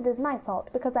perhaps it is my fault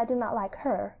because I do not like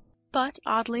her." But,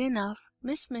 oddly enough,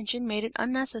 Miss Minchin made it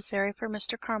unnecessary for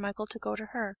Mr. Carmichael to go to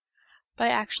her, by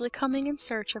actually coming in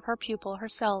search of her pupil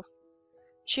herself.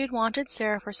 She had wanted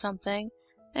Sarah for something,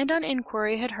 and on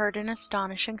inquiry had heard an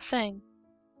astonishing thing.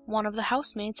 One of the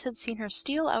housemaids had seen her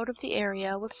steal out of the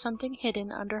area with something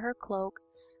hidden under her cloak,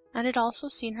 and had also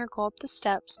seen her go up the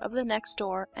steps of the next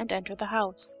door and enter the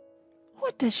house.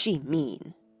 "What does she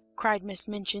mean?" cried Miss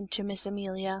Minchin to Miss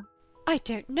Amelia. "I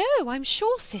don't know, I'm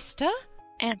sure, sister,"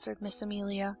 answered Miss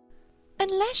Amelia.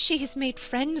 "Unless she has made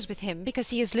friends with him because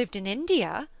he has lived in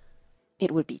India."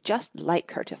 It would be just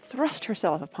like her to thrust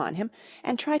herself upon him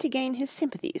and try to gain his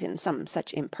sympathies in some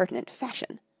such impertinent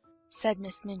fashion, said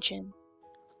Miss Minchin.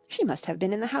 "She must have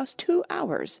been in the house 2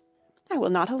 hours. I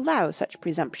will not allow such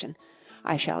presumption.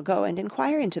 I shall go and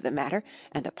inquire into the matter,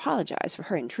 and apologize for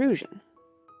her intrusion."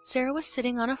 Sarah was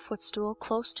sitting on a footstool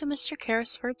close to Mr.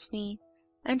 Carrisford's knee,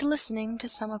 and listening to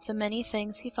some of the many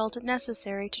things he felt it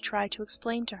necessary to try to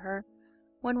explain to her,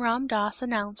 when Ram Dass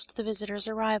announced the visitor's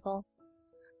arrival.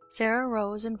 Sarah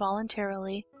rose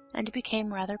involuntarily, and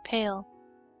became rather pale,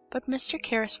 but Mr.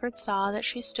 Carrisford saw that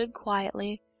she stood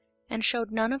quietly, and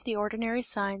showed none of the ordinary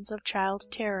signs of child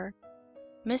terror.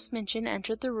 Miss Minchin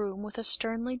entered the room with a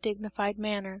sternly dignified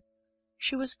manner.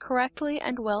 She was correctly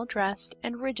and well dressed,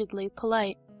 and rigidly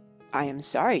polite. "I am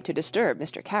sorry to disturb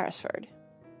Mr. Carrisford,"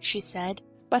 she said,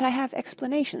 "but I have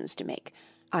explanations to make.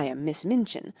 I am Miss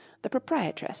Minchin, the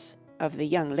proprietress of the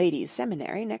young ladies'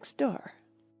 seminary next door."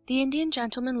 The Indian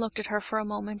gentleman looked at her for a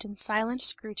moment in silent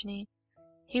scrutiny.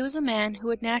 He was a man who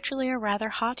had naturally a rather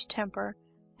hot temper,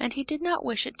 and he did not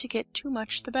wish it to get too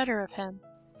much the better of him.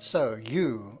 So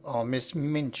you are Miss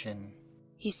Minchin?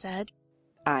 he said.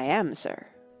 I am, sir.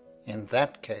 In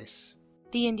that case,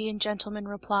 The Indian gentleman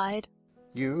replied,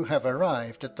 you have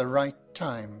arrived at the right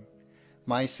time.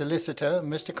 My solicitor,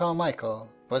 Mr. Carmichael,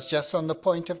 was just on the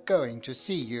point of going to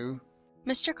see you.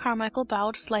 Mr. Carmichael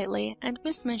bowed slightly, and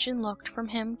Miss Minchin looked from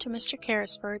him to Mr.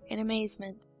 Carrisford in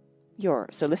amazement. Your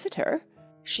solicitor?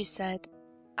 She said.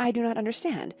 I do not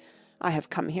understand. I have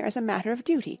come here as a matter of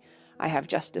duty. I have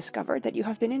just discovered that you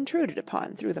have been intruded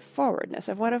upon through the forwardness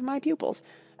of one of my pupils,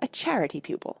 a charity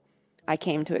pupil. I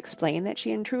came to explain that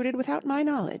she intruded without my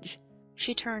knowledge.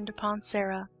 She turned upon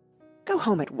Sarah. Go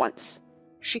home at once,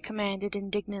 she commanded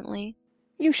indignantly.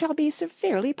 You shall be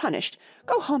severely punished.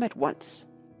 Go home at once.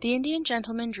 The Indian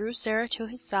gentleman drew Sarah to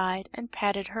his side and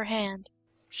patted her hand.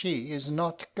 She is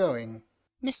not going.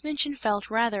 Miss Minchin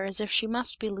felt rather as if she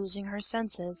must be losing her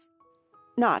senses.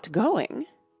 Not going?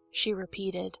 She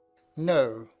repeated.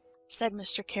 No, said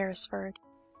Mr. Carrisford.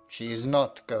 She is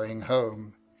not going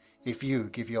home, if you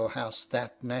give your house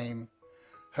that name.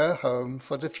 Her home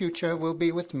for the future will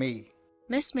be with me.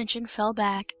 Miss Minchin fell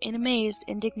back in amazed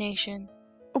indignation.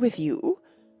 With you?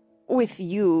 With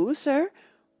you, sir?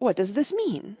 What does this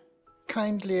mean?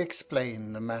 Kindly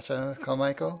explain the matter,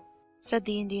 Carmichael, said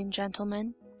the Indian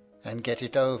gentleman, and get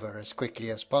it over as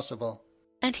quickly as possible.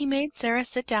 And he made Sarah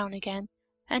sit down again,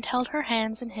 and held her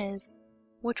hands in his,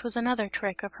 which was another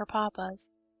trick of her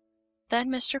papa's. Then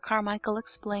Mr. Carmichael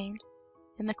explained,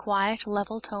 in the quiet,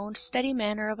 level-toned, steady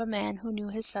manner of a man who knew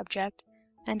his subject,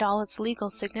 and all its legal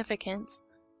significance,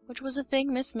 which was a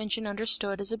thing Miss Minchin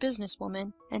understood as a business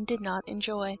woman, and did not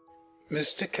enjoy.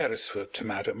 Mr. Carrisford,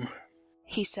 madam,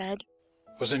 he said,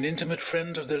 was an intimate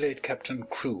friend of the late Captain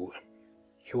Crewe.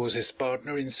 He was his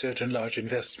partner in certain large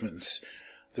investments.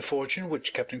 The fortune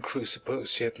which Captain Crewe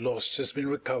supposed he had lost has been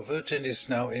recovered and is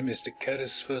now in Mr.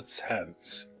 Carrisford's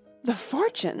hands. The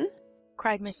fortune?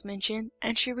 cried Miss Minchin,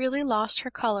 and she really lost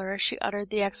her colour as she uttered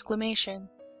the exclamation.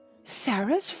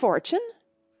 Sarah's fortune?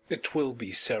 It will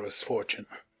be Sarah's fortune,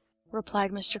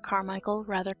 replied Mr. Carmichael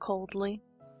rather coldly.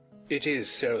 It is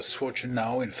Sarah's fortune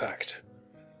now, in fact.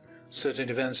 Certain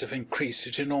events have increased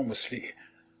it enormously.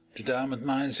 The diamond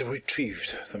mines have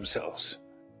retrieved themselves.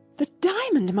 The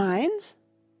diamond mines?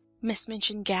 Miss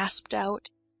Minchin gasped out.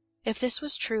 If this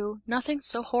was true, nothing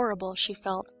so horrible, she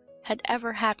felt, had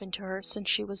ever happened to her since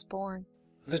she was born.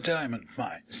 The diamond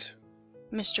mines,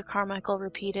 Mr. Carmichael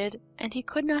repeated, and he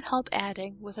could not help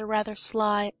adding, with a rather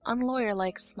sly,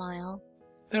 unlawyer-like smile,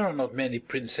 There are not many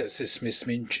princesses, Miss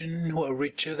Minchin, who are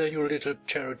richer than your little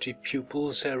charity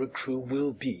pupil, Sarah Crewe,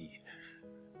 will be.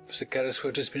 Mr.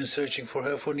 Carrisford has been searching for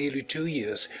her for nearly 2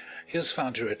 years. He has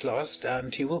found her at last,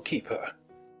 and he will keep her.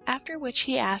 After which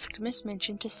he asked Miss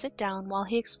Minchin to sit down while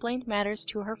he explained matters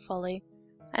to her fully,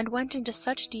 and went into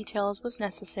such detail as was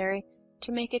necessary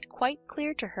to make it quite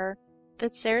clear to her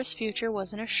that Sarah's future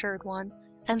was an assured one,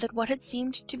 and that what had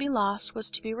seemed to be lost was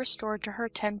to be restored to her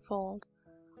tenfold.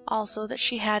 Also that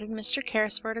she had in Mr.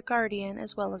 Carrisford a guardian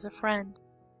as well as a friend.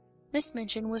 Miss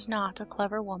Minchin was not a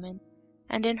clever woman,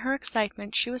 and in her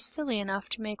excitement she was silly enough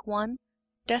to make one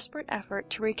desperate effort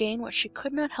to regain what she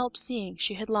could not help seeing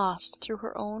she had lost through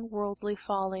her own worldly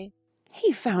folly.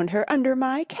 He found her under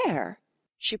my care,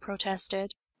 she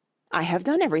protested. I have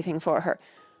done everything for her.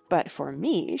 But for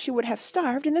me she would have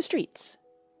starved in the streets.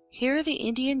 Here the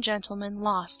Indian gentleman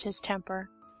lost his temper.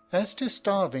 As to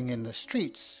starving in the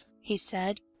streets, he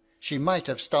said, she might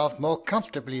have starved more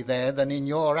comfortably there than in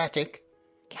your attic.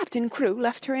 Captain Crewe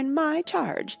left her in my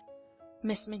charge,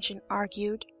 Miss Minchin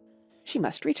argued. She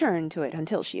must return to it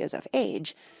until she is of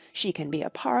age. She can be a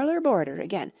parlour boarder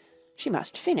again. She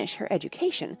must finish her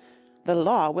education. The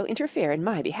law will interfere in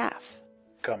my behalf.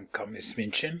 Come, Miss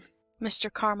Minchin,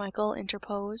 Mr. Carmichael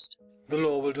interposed. The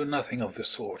law will do nothing of the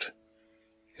sort.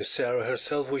 If Sarah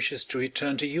herself wishes to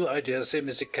return to you, I dare say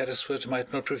Mr. Carrisford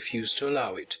might not refuse to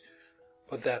allow it.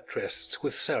 But that rests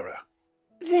with Sarah.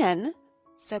 Then,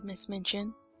 said Miss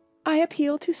Minchin, I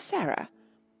appeal to Sarah.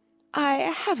 I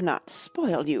have not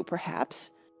spoiled you, perhaps,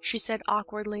 she said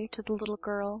awkwardly to the little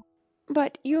girl.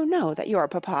 But you know that your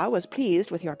papa was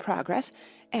pleased with your progress,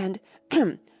 and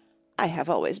I have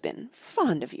always been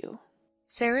fond of you.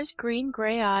 Sarah's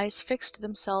green-grey eyes fixed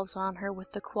themselves on her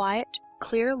with the quiet,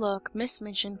 clear look Miss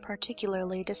Minchin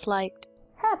particularly disliked.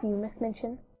 Have you, Miss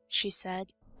Minchin? She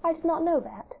said. I did not know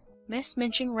that. Miss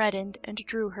Minchin reddened and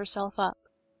drew herself up.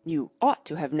 You ought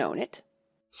to have known it,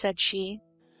 said she.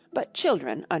 But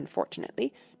children,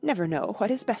 unfortunately, never know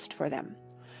what is best for them.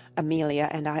 Amelia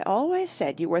and I always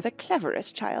said you were the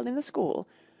cleverest child in the school.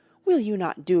 Will you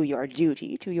not do your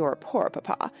duty to your poor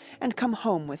papa, and come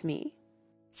home with me?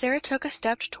 Sarah took a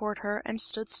step toward her and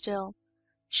stood still.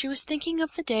 She was thinking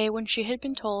of the day when she had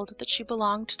been told that she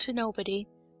belonged to nobody,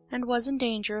 and was in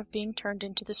danger of being turned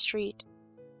into the street.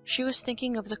 She was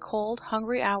thinking of the cold,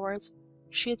 hungry hours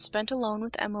she had spent alone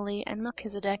with Emily and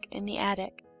Melchizedek in the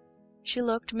attic. She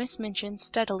looked Miss Minchin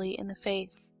steadily in the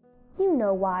face. "You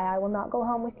know why I will not go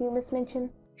home with you, Miss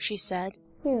Minchin," she said.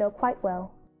 "You know quite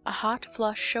well." A hot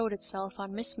flush showed itself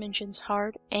on Miss Minchin's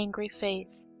hard, angry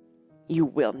face. "You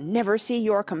will never see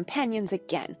your companions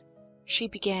again," she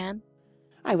began.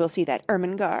 "I will see that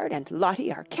Ermengarde and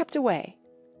Lottie are kept away."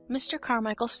 Mr.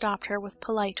 Carmichael stopped her with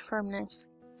polite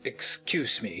firmness.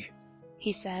 "Excuse me,"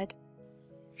 he said.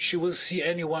 "She will see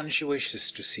anyone she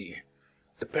wishes to see.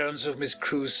 The parents of Miss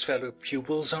Crewe's fellow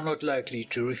pupils are not likely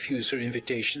to refuse her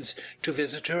invitations to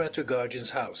visit her at her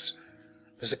guardian's house.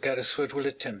 Mr. Carrisford will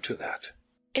attend to that."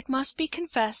 It must be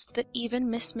confessed that even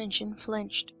Miss Minchin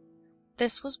flinched.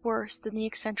 This was worse than the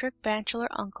eccentric bachelor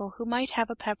uncle who might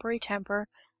have a peppery temper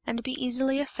and be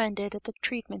easily offended at the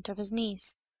treatment of his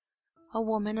niece. A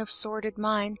woman of sordid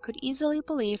mind could easily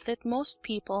believe that most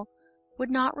people would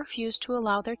not refuse to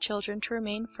allow their children to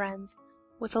remain friends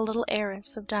with a little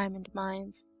heiress of diamond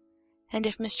mines. And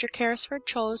if Mr. Carrisford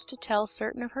chose to tell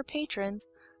certain of her patrons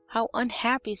how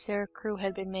unhappy Sarah Crewe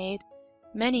had been made,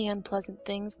 many unpleasant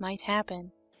things might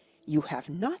happen. "You have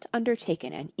not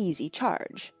undertaken an easy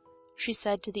charge," she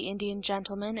said to the Indian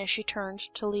gentleman as she turned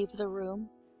to leave the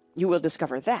room. "You will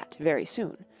discover that very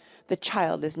soon. The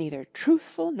child is neither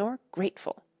truthful nor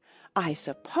grateful. I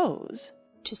suppose,"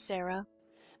 to Sarah,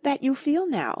 "that you feel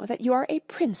now that you are a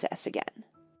princess again."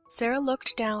 Sarah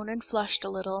looked down and flushed a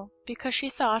little, because she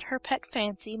thought her pet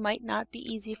fancy might not be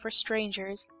easy for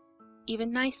strangers,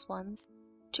 even nice ones,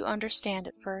 to understand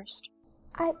at first.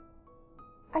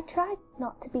 I tried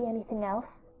not to be anything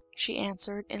else," she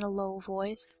answered in a low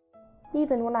voice.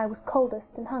 "Even when I was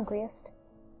coldest and hungriest.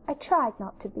 I tried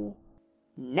not to be."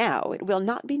 "Now it will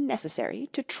not be necessary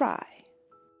to try,"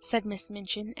 said Miss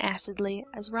Minchin acidly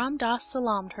as Ram Dass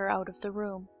salaamed her out of the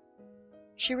room.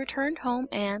 She returned home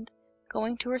and,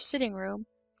 going to her sitting-room,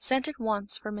 sent at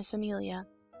once for Miss Amelia.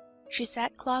 She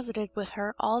sat closeted with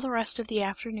her all the rest of the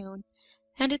afternoon,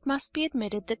 and it must be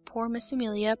admitted that poor Miss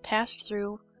Amelia passed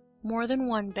through more than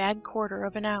one bad quarter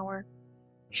of an hour.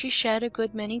 She shed a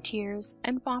good many tears,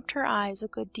 and mopped her eyes a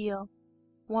good deal.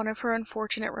 One of her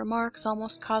unfortunate remarks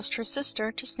almost caused her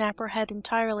sister to snap her head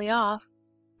entirely off,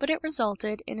 but it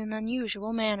resulted in an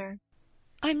unusual manner.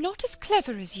 "I'm not as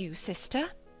clever as you,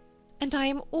 sister, and I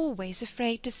am always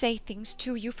afraid to say things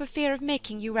to you for fear of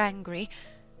making you angry.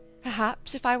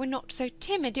 Perhaps if I were not so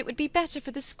timid it would be better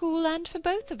for the school and for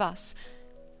both of us.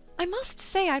 I must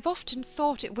say I've often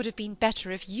thought it would have been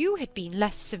better if you had been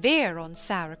less severe on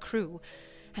Sarah Crewe,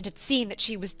 and had seen that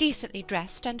she was decently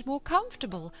dressed and more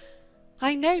comfortable.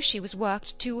 I know she was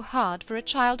worked too hard for a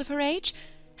child of her age,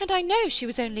 and I know she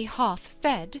was only half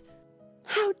fed."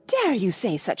 "How dare you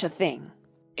say such a thing?"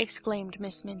 exclaimed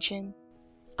Miss Minchin.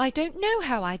 "I don't know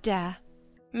how I dare,"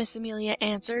 Miss Amelia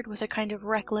answered with a kind of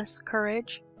reckless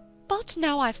courage. "But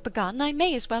now I've begun, I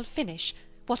may as well finish,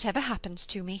 whatever happens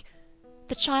to me.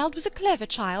 The child was a clever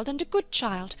child and a good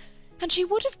child, and she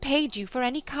would have paid you for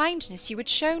any kindness you had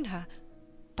shown her.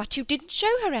 But you didn't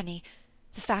show her any.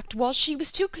 The fact was she was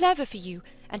too clever for you,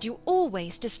 and you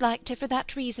always disliked her for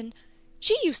that reason.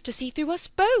 She used to see through us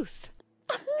both."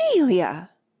 "Amelia!"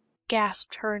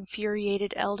 gasped her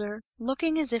infuriated elder,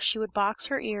 looking as if she would box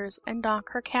her ears and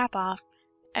knock her cap off,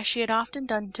 as she had often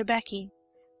done to Becky.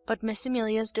 But Miss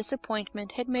Amelia's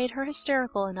disappointment had made her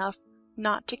hysterical enough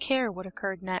not to care what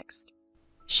occurred next.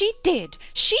 "She did!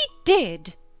 She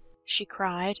did!" she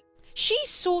cried. "She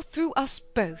saw through us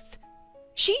both.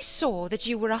 She saw that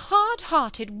you were a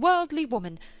hard-hearted, worldly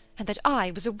woman, and that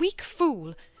I was a weak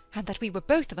fool, and that we were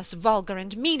both of us vulgar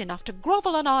and mean enough to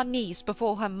grovel on our knees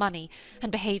before her money,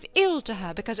 and behave ill to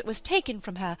her because it was taken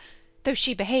from her, though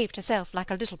she behaved herself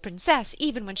like a little princess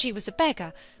even when she was a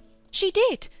beggar. She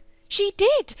did! She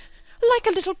did! Like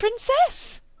a little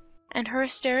princess!" And her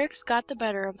hysterics got the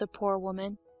better of the poor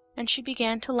woman, and she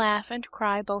began to laugh and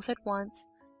cry both at once,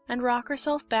 and rock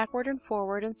herself backward and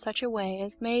forward in such a way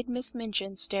as made Miss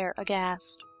Minchin stare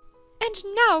aghast. "And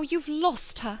now you've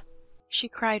lost her," she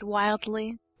cried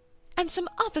wildly. "And some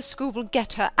other school will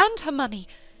get her and her money,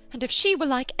 and if she were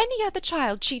like any other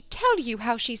child she'd tell you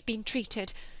how she's been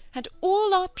treated, and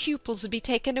all our pupils would be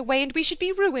taken away and we should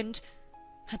be ruined.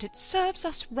 And it serves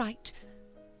us right,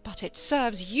 but it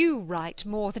serves you right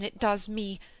more than it does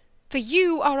me, for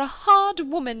you are a hard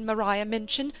woman, Maria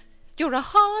Minchin. You're a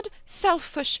hard,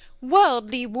 selfish,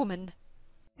 worldly woman."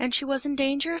 And she was in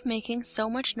danger of making so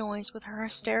much noise with her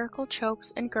hysterical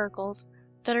chokes and gurgles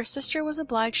that her sister was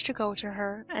obliged to go to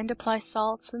her, and apply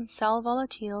salts and sal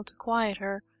volatile to quiet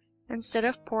her, instead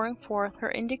of pouring forth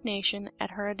her indignation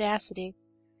at her audacity.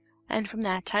 And from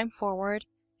that time forward,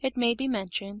 it may be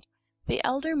mentioned, the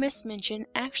elder Miss Minchin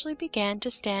actually began to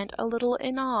stand a little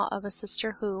in awe of a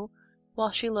sister who,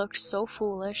 while she looked so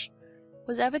foolish,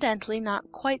 was evidently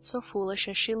not quite so foolish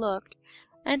as she looked,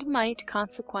 and might,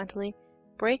 consequently,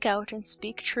 break out and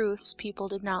speak truths people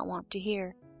did not want to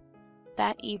hear.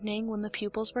 That evening, when the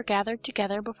pupils were gathered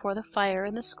together before the fire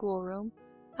in the schoolroom,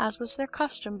 as was their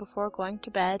custom before going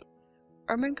to bed,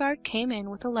 Ermengarde came in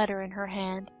with a letter in her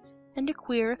hand, and a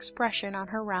queer expression on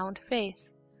her round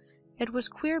face. It was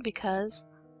queer because,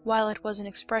 while it was an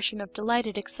expression of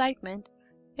delighted excitement,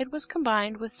 it was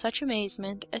combined with such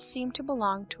amazement as seemed to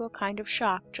belong to a kind of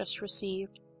shock just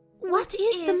received. What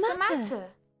is the matter?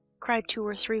 Cried 2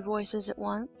 or 3 voices at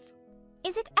once.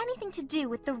 Is it anything to do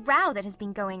with the row that has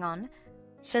been going on?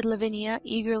 Said Lavinia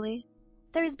eagerly.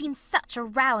 There has been such a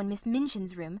row in Miss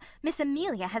Minchin's room. Miss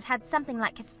Amelia has had something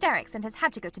like hysterics and has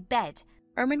had to go to bed.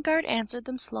 Ermengarde answered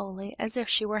them slowly, as if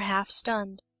she were half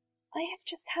stunned. I have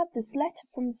just had this letter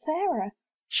from Sarah,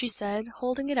 she said,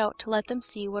 holding it out to let them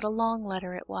see what a long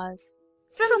letter it was.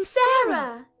 From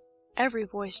Sarah! Every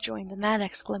voice joined in that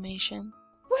exclamation.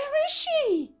 Where is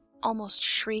she? Almost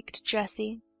shrieked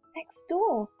Jessie. Next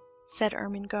door, said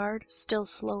Ermengarde, still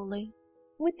slowly.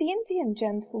 With the Indian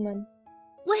gentleman.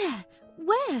 Where?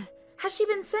 Where? Has she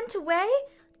been sent away?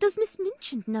 Does Miss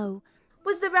Minchin know?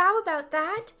 Was the row about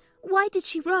that? Why did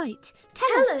she write?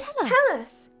 Tell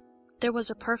us. There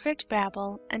was a perfect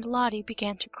babble, and Lottie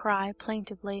began to cry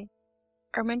plaintively.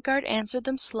 Ermengarde answered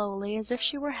them slowly, as if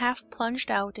she were half plunged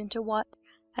out into what,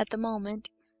 at the moment,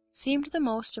 seemed the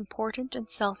most important and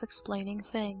self-explaining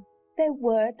thing. There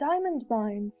were diamond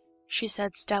mines, she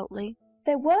said stoutly.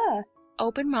 There were.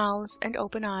 Open mouths and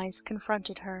open eyes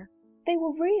confronted her. They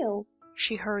were real,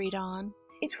 she hurried on.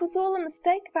 It was all a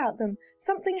mistake about them.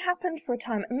 Something happened for a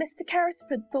time, and Mr.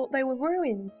 Carrisford thought they were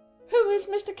ruined. Who is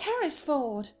Mr.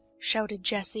 Carrisford? Shouted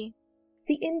Jessie.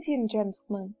 The Indian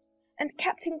gentleman. And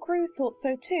Captain Crewe thought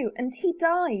so too, and he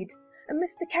died. And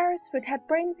Mr. Carrisford had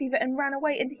brain fever and ran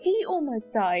away, and he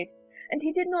almost died. And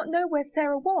he did not know where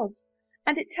Sarah was.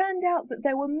 And it turned out that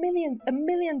there were millions and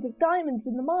millions of diamonds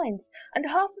in the mines, and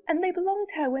they belonged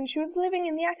to her when she was living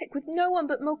in the attic with no one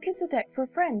but Melchizedek for a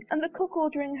friend, and the cook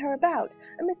ordering her about.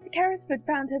 And Mr. Carrisford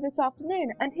found her this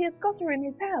afternoon, and he has got her in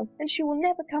his house, and she will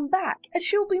never come back, and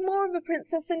she will be more of a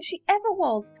princess than she ever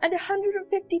was, and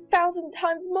 150,000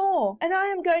 times more. And I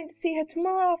am going to see her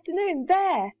tomorrow afternoon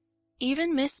there.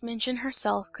 Even Miss Minchin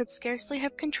herself could scarcely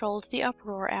have controlled the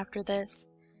uproar after this.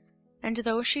 And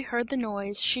though she heard the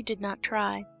noise, she did not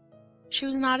try. She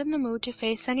was not in the mood to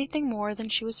face anything more than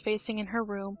she was facing in her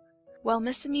room, while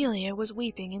Miss Amelia was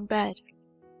weeping in bed.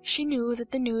 She knew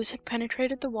that the news had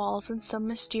penetrated the walls in some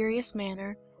mysterious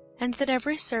manner, and that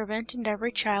every servant and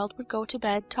every child would go to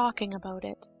bed talking about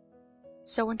it.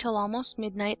 So until almost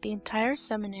midnight the entire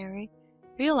seminary,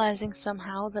 realizing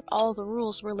somehow that all the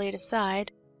rules were laid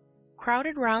aside,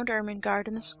 crowded round Ermengarde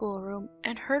in the schoolroom,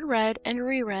 and heard read and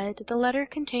reread the letter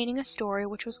containing a story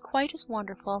which was quite as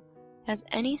wonderful as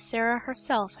any Sarah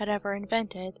herself had ever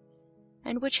invented,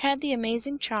 and which had the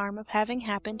amazing charm of having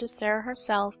happened to Sarah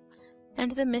herself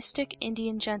and the mystic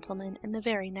Indian gentleman in the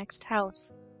very next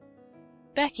house.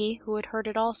 Becky, who had heard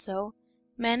it also,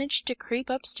 managed to creep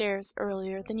upstairs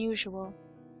earlier than usual.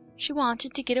 She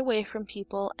wanted to get away from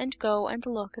people and go and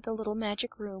look at the little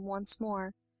magic room once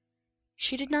more.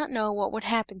 She did not know what would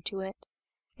happen to it.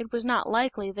 It was not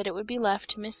likely that it would be left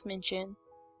to Miss Minchin.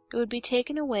 It would be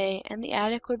taken away, and the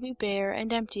attic would be bare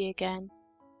and empty again.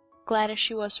 Glad as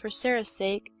she was for Sarah's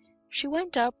sake, she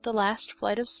went up the last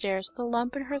flight of stairs with a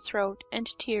lump in her throat and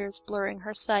tears blurring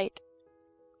her sight.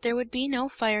 There would be no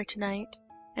fire tonight,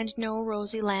 and no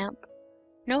rosy lamp,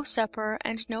 no supper,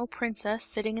 and no princess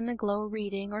sitting in the glow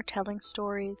reading or telling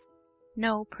stories.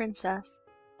 No princess.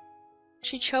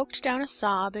 She choked down a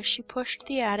sob as she pushed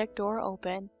the attic door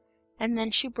open, and then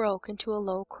she broke into a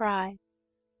low cry.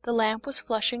 The lamp was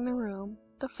flushing the room,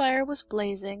 the fire was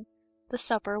blazing, the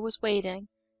supper was waiting,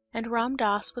 and Ram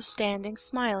Dass was standing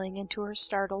smiling into her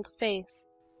startled face.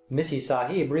 Missy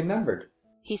Sahib remembered,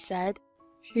 he said.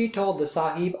 She told the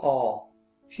Sahib all.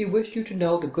 She wished you to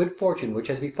know the good fortune which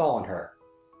has befallen her.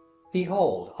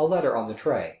 Behold, a letter on the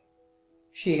tray.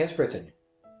 She has written.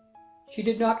 She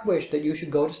did not wish that you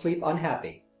should go to sleep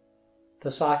unhappy.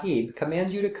 The Sahib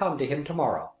commands you to come to him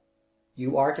tomorrow.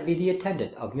 You are to be the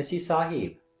attendant of Missy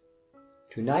Sahib.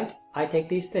 Tonight I take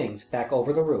these things back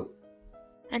over the roof.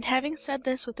 And having said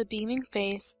this with a beaming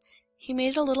face, he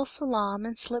made a little salaam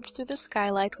and slipped through the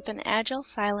skylight with an agile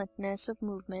silentness of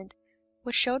movement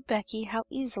which showed Becky how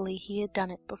easily he had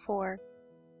done it before.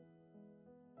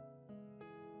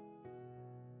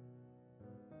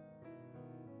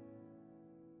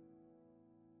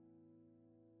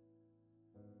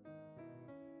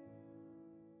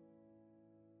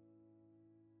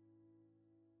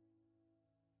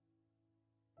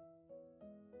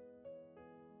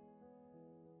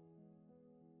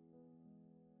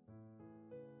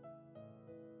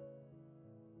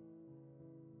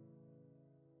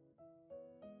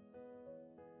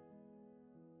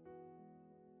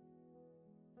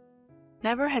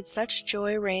 Never had such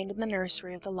joy reigned in the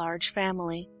nursery of the large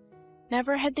family.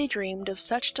 Never had they dreamed of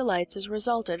such delights as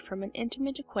resulted from an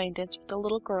intimate acquaintance with a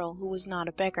little girl who was not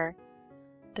a beggar.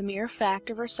 The mere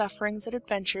fact of her sufferings and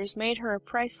adventures made her a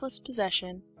priceless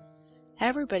possession.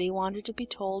 Everybody wanted to be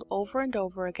told over and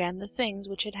over again the things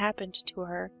which had happened to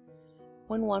her.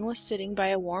 When one was sitting by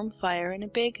a warm fire in a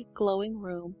big, glowing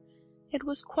room, it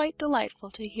was quite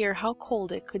delightful to hear how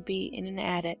cold it could be in an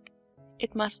attic.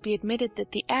 It must be admitted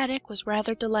that the attic was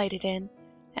rather delighted in,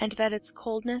 and that its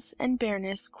coldness and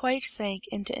bareness quite sank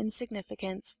into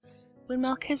insignificance when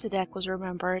Melchizedek was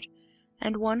remembered,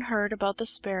 and one heard about the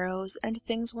sparrows and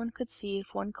things one could see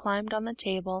if one climbed on the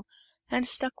table and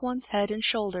stuck one's head and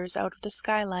shoulders out of the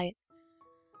skylight.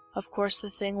 Of course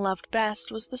the thing loved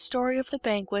best was the story of the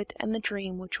banquet and the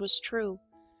dream which was true.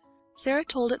 Sarah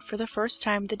told it for the first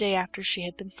time the day after she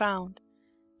had been found.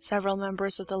 Several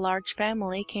members of the large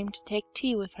family came to take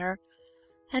tea with her,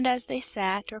 and as they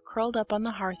sat or curled up on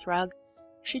the hearth-rug,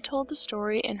 she told the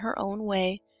story in her own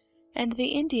way, and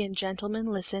the Indian gentleman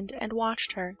listened and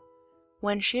watched her.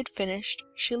 When she had finished,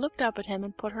 she looked up at him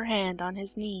and put her hand on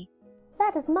his knee.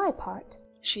 "That is my part,"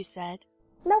 she said.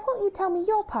 "Now won't you tell me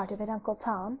your part of it, Uncle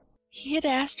Tom?" He had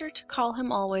asked her to call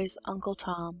him always Uncle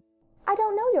Tom. "I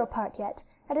don't know your part yet,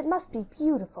 and it must be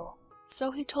beautiful."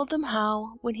 So he told them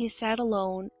how, when he sat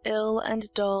alone, ill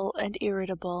and dull and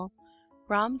irritable,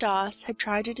 Ram Dass had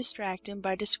tried to distract him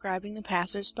by describing the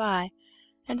passers-by,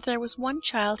 and there was one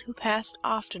child who passed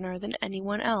oftener than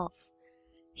anyone else.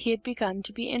 He had begun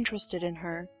to be interested in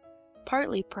her,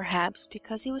 partly, perhaps,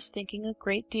 because he was thinking a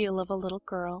great deal of a little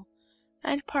girl,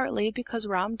 and partly because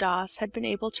Ram Dass had been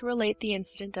able to relate the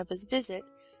incident of his visit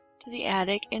to the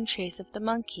attic in chase of the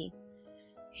monkey.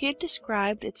 He had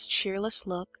described its cheerless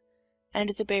look,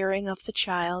 and the bearing of the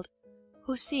child,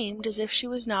 who seemed as if she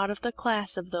was not of the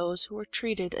class of those who were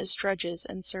treated as drudges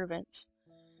and servants.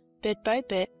 Bit by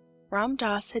bit, Ram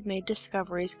Dass had made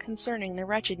discoveries concerning the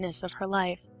wretchedness of her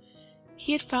life.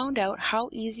 He had found out how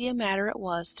easy a matter it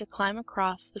was to climb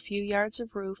across the few yards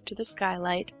of roof to the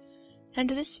skylight, and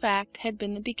this fact had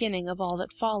been the beginning of all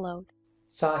that followed.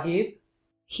 "Sahib,"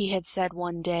 he had said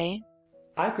one day,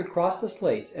 "I could cross the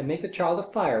slates and make the child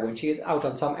a fire when she is out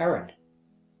on some errand.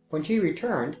 When she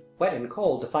returned, wet and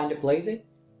cold, to find it blazing,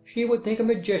 she would think a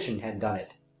magician had done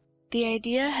it." The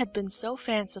idea had been so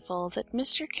fanciful that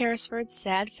Mr. Carrisford's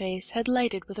sad face had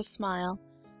lighted with a smile,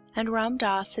 and Ram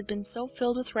Dass had been so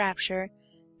filled with rapture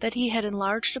that he had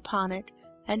enlarged upon it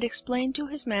and explained to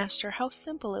his master how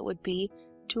simple it would be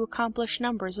to accomplish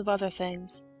numbers of other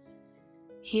things.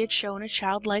 He had shown a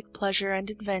childlike pleasure and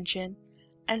invention,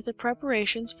 and the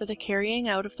preparations for the carrying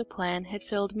out of the plan had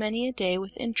filled many a day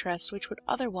with interest which would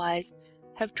otherwise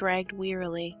have dragged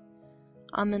wearily.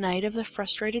 On the night of the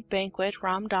frustrated banquet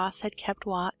Ram Dass had kept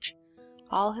watch,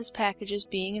 all his packages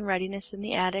being in readiness in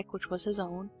the attic which was his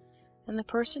own, and the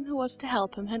person who was to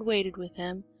help him had waited with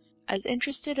him, as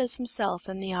interested as himself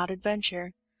in the odd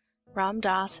adventure. Ram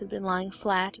Dass had been lying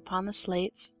flat upon the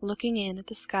slates, looking in at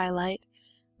the skylight,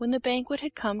 when the banquet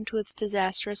had come to its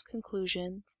disastrous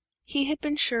conclusion. He had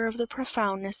been sure of the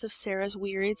profoundness of Sarah's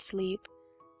wearied sleep,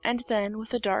 and then,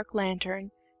 with a dark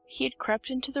lantern, he had crept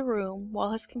into the room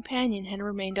while his companion had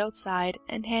remained outside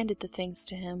and handed the things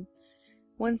to him.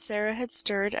 When Sarah had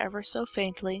stirred ever so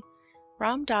faintly,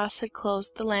 Ram Dass had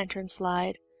closed the lantern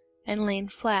slide, and lain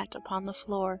flat upon the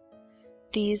floor.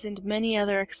 These and many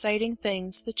other exciting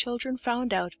things the children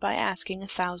found out by asking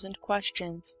 1,000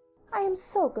 questions. "I am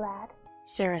so glad,"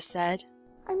 Sarah said.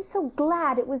 "I'm so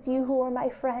glad it was you who were my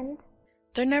friend."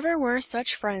 There never were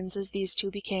such friends as these two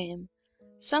became.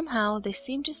 Somehow they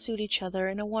seemed to suit each other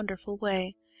in a wonderful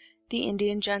way. The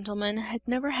Indian gentleman had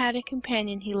never had a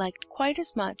companion he liked quite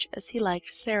as much as he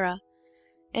liked Sarah.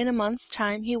 In a month's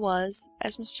time he was,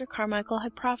 as Mr. Carmichael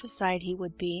had prophesied he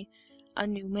would be, a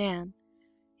new man.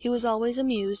 He was always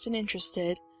amused and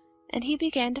interested, and he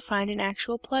began to find an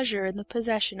actual pleasure in the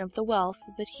possession of the wealth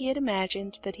that he had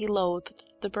imagined that he loathed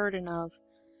the burden of.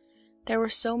 There were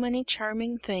so many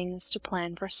charming things to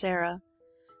plan for Sarah.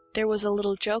 There was a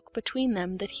little joke between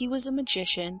them that he was a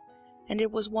magician, and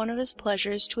it was one of his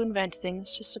pleasures to invent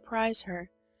things to surprise her.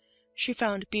 She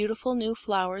found beautiful new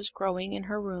flowers growing in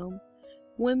her room,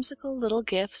 whimsical little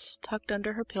gifts tucked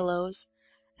under her pillows,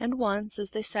 and once,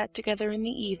 as they sat together in the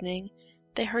evening,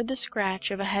 they heard the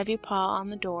scratch of a heavy paw on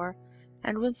the door,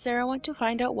 and when Sarah went to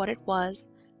find out what it was,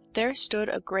 there stood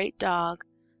a great dog,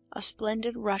 a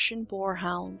splendid Russian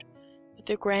boarhound, with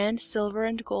a grand silver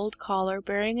and gold collar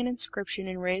bearing an inscription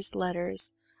in raised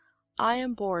letters. "I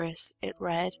am Boris," it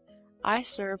read. "I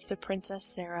serve the Princess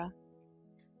Sarah."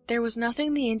 There was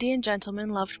nothing the Indian gentleman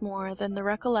loved more than the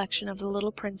recollection of the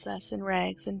little princess in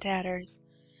rags and tatters.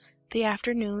 The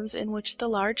afternoons in which the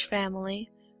large family,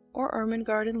 or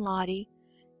Ermengarde and Lottie,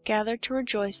 gathered to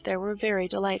rejoice there were very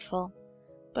delightful,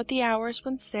 but the hours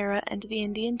when Sarah and the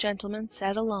Indian gentleman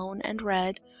sat alone and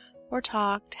read, or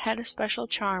talked, had a special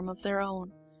charm of their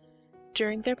own.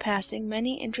 During their passing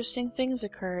many interesting things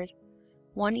occurred.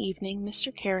 One evening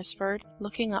Mr. Carrisford,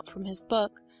 looking up from his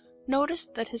book,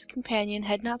 noticed that his companion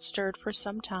had not stirred for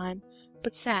some time,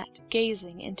 but sat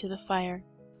gazing into the fire.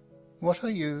 "What are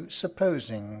you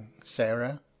supposing,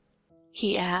 Sarah?"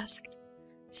 he asked.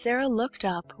 Sarah looked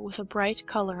up with a bright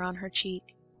color on her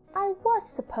cheek. "I was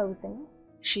supposing,"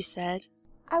 she said.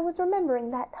 "I was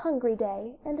remembering that hungry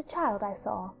day and a child I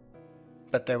saw."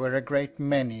 "But there were a great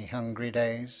many hungry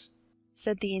days,"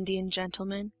 said the Indian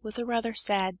gentleman, with a rather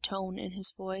sad tone in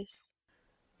his voice.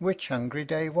 "Which hungry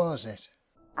day was it?"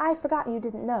 "I forgot you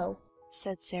didn't know,"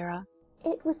 said Sarah.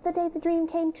 "It was the day the dream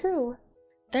came true."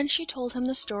 Then she told him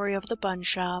the story of the bun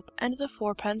shop, and the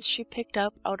fourpence she picked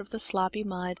up out of the sloppy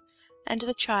mud, and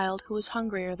the child who was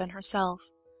hungrier than herself.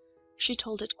 She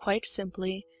told it quite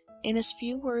simply, in as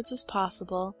few words as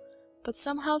possible, but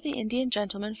somehow the Indian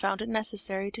gentleman found it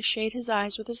necessary to shade his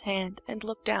eyes with his hand and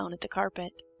look down at the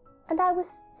carpet. "And I was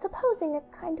supposing a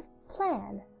kind of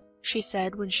plan," she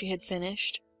said when she had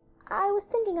finished. "I was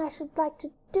thinking I should like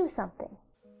to do something."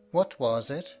 "What was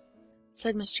it?"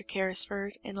 said Mr.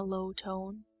 Carrisford in a low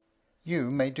tone. "You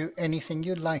may do anything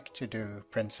you like to do,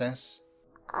 Princess."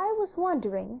 "I was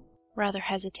wondering," rather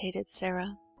hesitated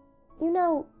Sarah. "You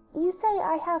know, you say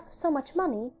I have so much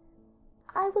money.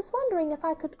 I was wondering if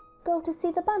I could go to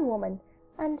see the bun woman,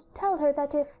 and tell her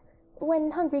that if,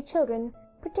 when hungry children,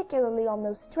 particularly on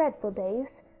those dreadful days,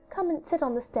 come and sit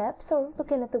on the steps or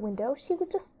look in at the window, she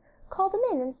would just call them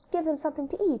in and give them something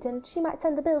to eat, and she might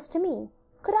send the bills to me.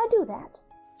 Could I do that?"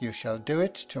 "You shall do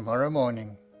it tomorrow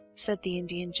morning," said the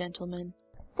Indian gentleman.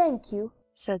 "Thank you,"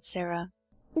 said Sarah.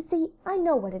 "You see, I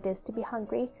know what it is to be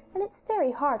hungry, and it's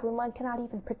very hard when one cannot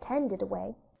even pretend it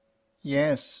away."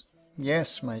 "Yes,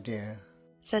 yes, my dear,"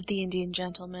 said the Indian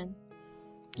gentleman.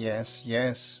 "Yes,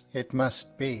 yes, it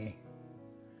must be.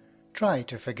 Try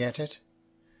to forget it.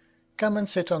 Come and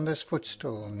sit on this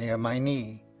footstool near my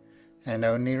knee, and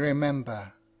only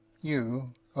remember,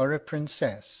 you are a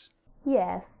princess."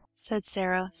 "Yes," said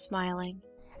Sarah, smiling.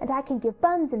 "And I can give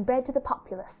buns and bread to the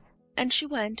populace." And she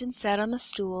went and sat on the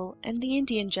stool, and the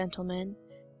Indian gentleman,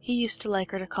 he used to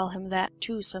like her to call him that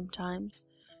too sometimes,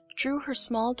 drew her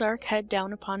small dark head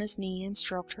down upon his knee and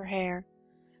stroked her hair.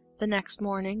 The next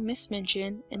morning Miss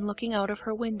Minchin, in looking out of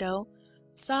her window,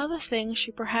 saw the thing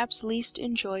she perhaps least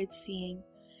enjoyed seeing.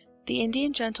 The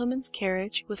Indian gentleman's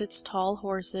carriage, with its tall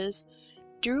horses,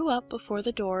 drew up before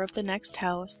the door of the next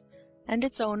house, and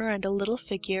its owner and a little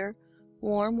figure,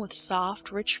 warm with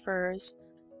soft, rich furs,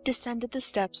 descended the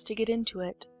steps to get into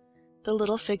it. The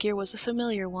little figure was a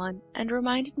familiar one, and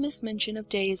reminded Miss Minchin of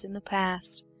days in the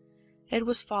past. It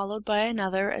was followed by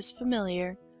another as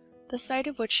familiar, the sight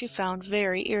of which she found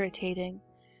very irritating.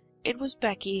 It was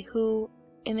Becky, who,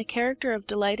 in the character of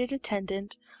delighted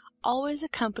attendant, always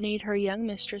accompanied her young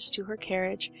mistress to her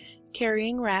carriage,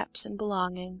 carrying wraps and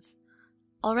belongings.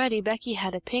 Already Becky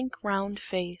had a pink, round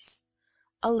face.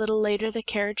 A little later the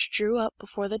carriage drew up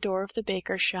before the door of the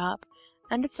baker's shop,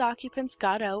 and its occupants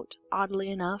got out, oddly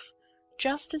enough,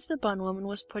 just as the bun woman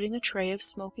was putting a tray of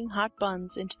smoking hot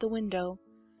buns into the window.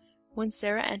 When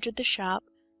Sarah entered the shop,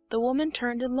 the woman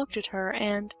turned and looked at her,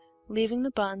 and, leaving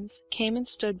the buns, came and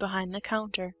stood behind the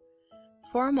counter.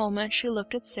 For a moment she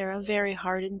looked at Sarah very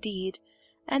hard indeed,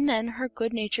 and then her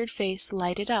good-natured face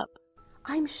lighted up.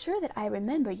 "I'm sure that I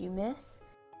remember you, miss,"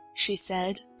 she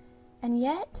said. "And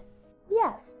yet—"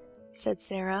 "Yes," said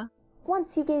Sarah.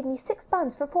 "Once you gave me 6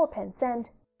 buns for 4pence,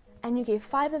 and you gave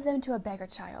 5 of them to a beggar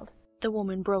child," the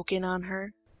woman broke in on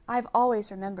her. "I've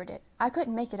always remembered it. I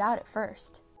couldn't make it out at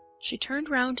first." She turned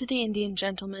round to the Indian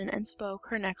gentleman and spoke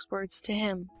her next words to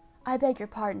him. "I beg your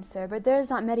pardon, sir, but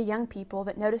there's not many young people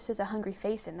that notices a hungry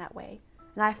face in that way,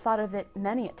 and I've thought of it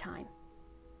many a time.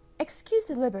 Excuse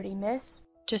the liberty, miss,"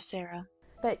 to Sarah,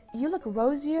 "but you look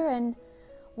rosier and,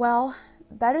 well,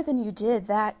 better than you did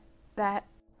that that...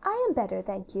 I am better,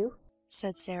 thank you,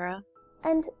 said Sarah.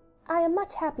 And I am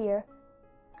much happier.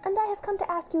 And I have come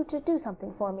to ask you to do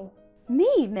something for me.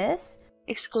 Me, miss?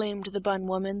 Exclaimed the bun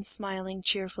woman, smiling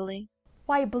cheerfully.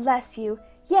 Why, bless you.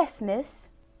 Yes, miss.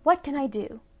 What can I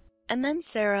do? And then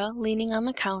Sarah, leaning on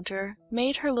the counter,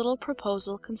 made her little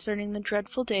proposal concerning the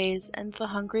dreadful days and the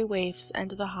hungry waifs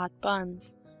and the hot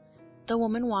buns. The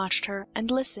woman watched her and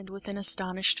listened with an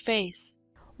astonished face.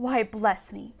 Why,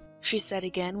 bless me, she said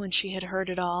again when she had heard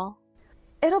it all.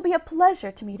 It'll be a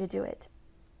pleasure to me to do it.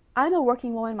 I'm a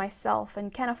working woman myself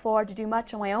and can't afford to do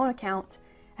much on my own account,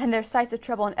 and there's sights of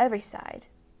trouble on every side.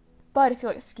 But if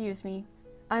you'll excuse me,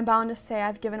 I'm bound to say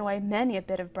I've given away many a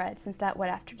bit of bread since that wet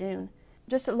afternoon,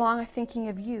 just along a thinking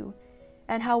of you,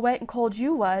 and how wet and cold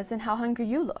you was, and how hungry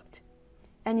you looked.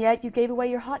 And yet you gave away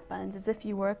your hot buns as if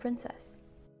you were a princess.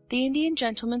 The Indian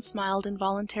gentleman smiled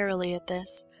involuntarily at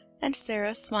this, and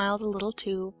Sarah smiled a little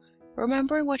too,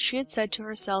 remembering what she had said to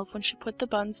herself when she put the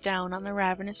buns down on the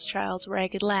ravenous child's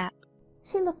ragged lap.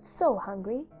 She looked so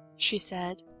hungry, she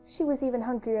said. She was even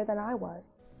hungrier than I was.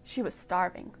 She was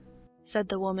starving, said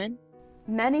the woman.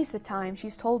 Many's the time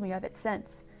she's told me of it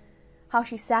since, how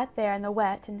she sat there in the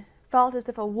wet and felt as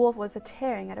if a wolf was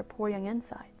a-tearing at her poor young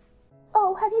insides.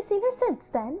 Oh, have you seen her since,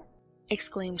 then?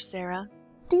 Exclaimed Sarah.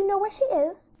 Do you know where she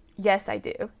is? Yes, I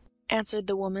do, answered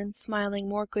the woman, smiling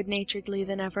more good-naturedly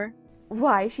than ever.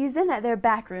 Why, she's in that there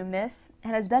back room, miss,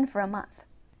 and has been for a month.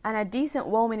 And a decent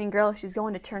woman and girl she's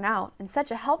going to turn out, and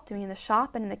such a help to me in the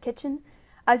shop and in the kitchen,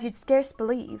 as you'd scarce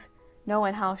believe,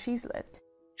 knowing how she's lived.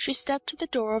 She stepped to the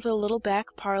door of the little back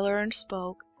parlor and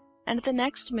spoke, and the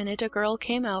next minute a girl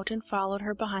came out and followed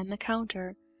her behind the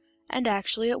counter. And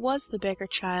actually it was the beggar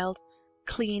child,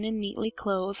 clean and neatly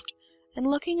clothed, and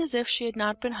looking as if she had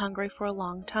not been hungry for a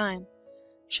long time.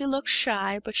 She looked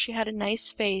shy, but she had a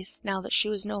nice face now that she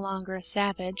was no longer a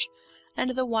savage, and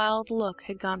the wild look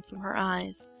had gone from her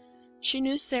eyes. She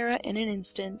knew Sarah in an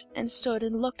instant, and stood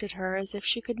and looked at her as if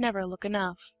she could never look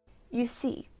enough. You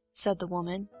see, said the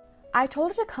woman, I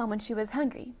told her to come when she was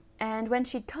hungry, and when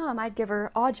she'd come I'd give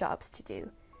her odd jobs to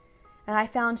do. And I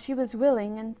found she was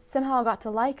willing, and somehow I got to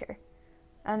like her.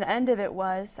 And the end of it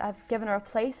was, I've given her a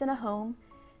place and a home,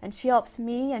 and she helps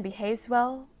me and behaves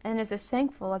well, and is as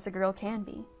thankful as a girl can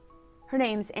be. Her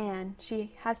name's Anne.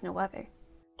 She has no other.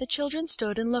 The children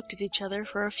stood and looked at each other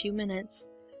for a few minutes,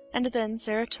 and then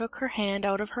Sarah took her hand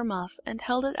out of her muff and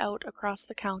held it out across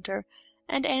the counter,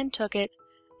 and Anne took it,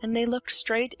 and they looked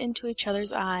straight into each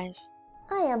other's eyes.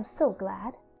 I am so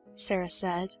glad, Sarah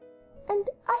said. And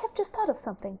I have just thought of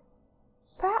something.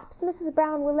 Perhaps Mrs.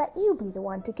 Brown will let you be the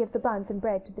one to give the buns and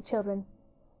bread to the children.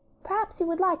 Perhaps you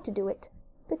would like to do it,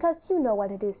 because you know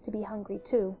what it is to be hungry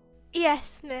too.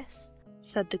 Yes, miss,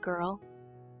 said the girl.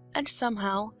 And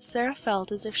somehow Sarah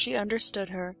felt as if she understood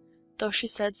her, though she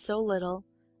said so little,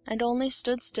 and only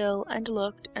stood still and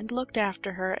looked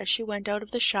after her as she went out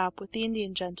of the shop with the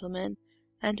Indian gentleman,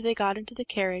 and they got into the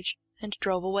carriage and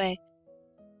drove away.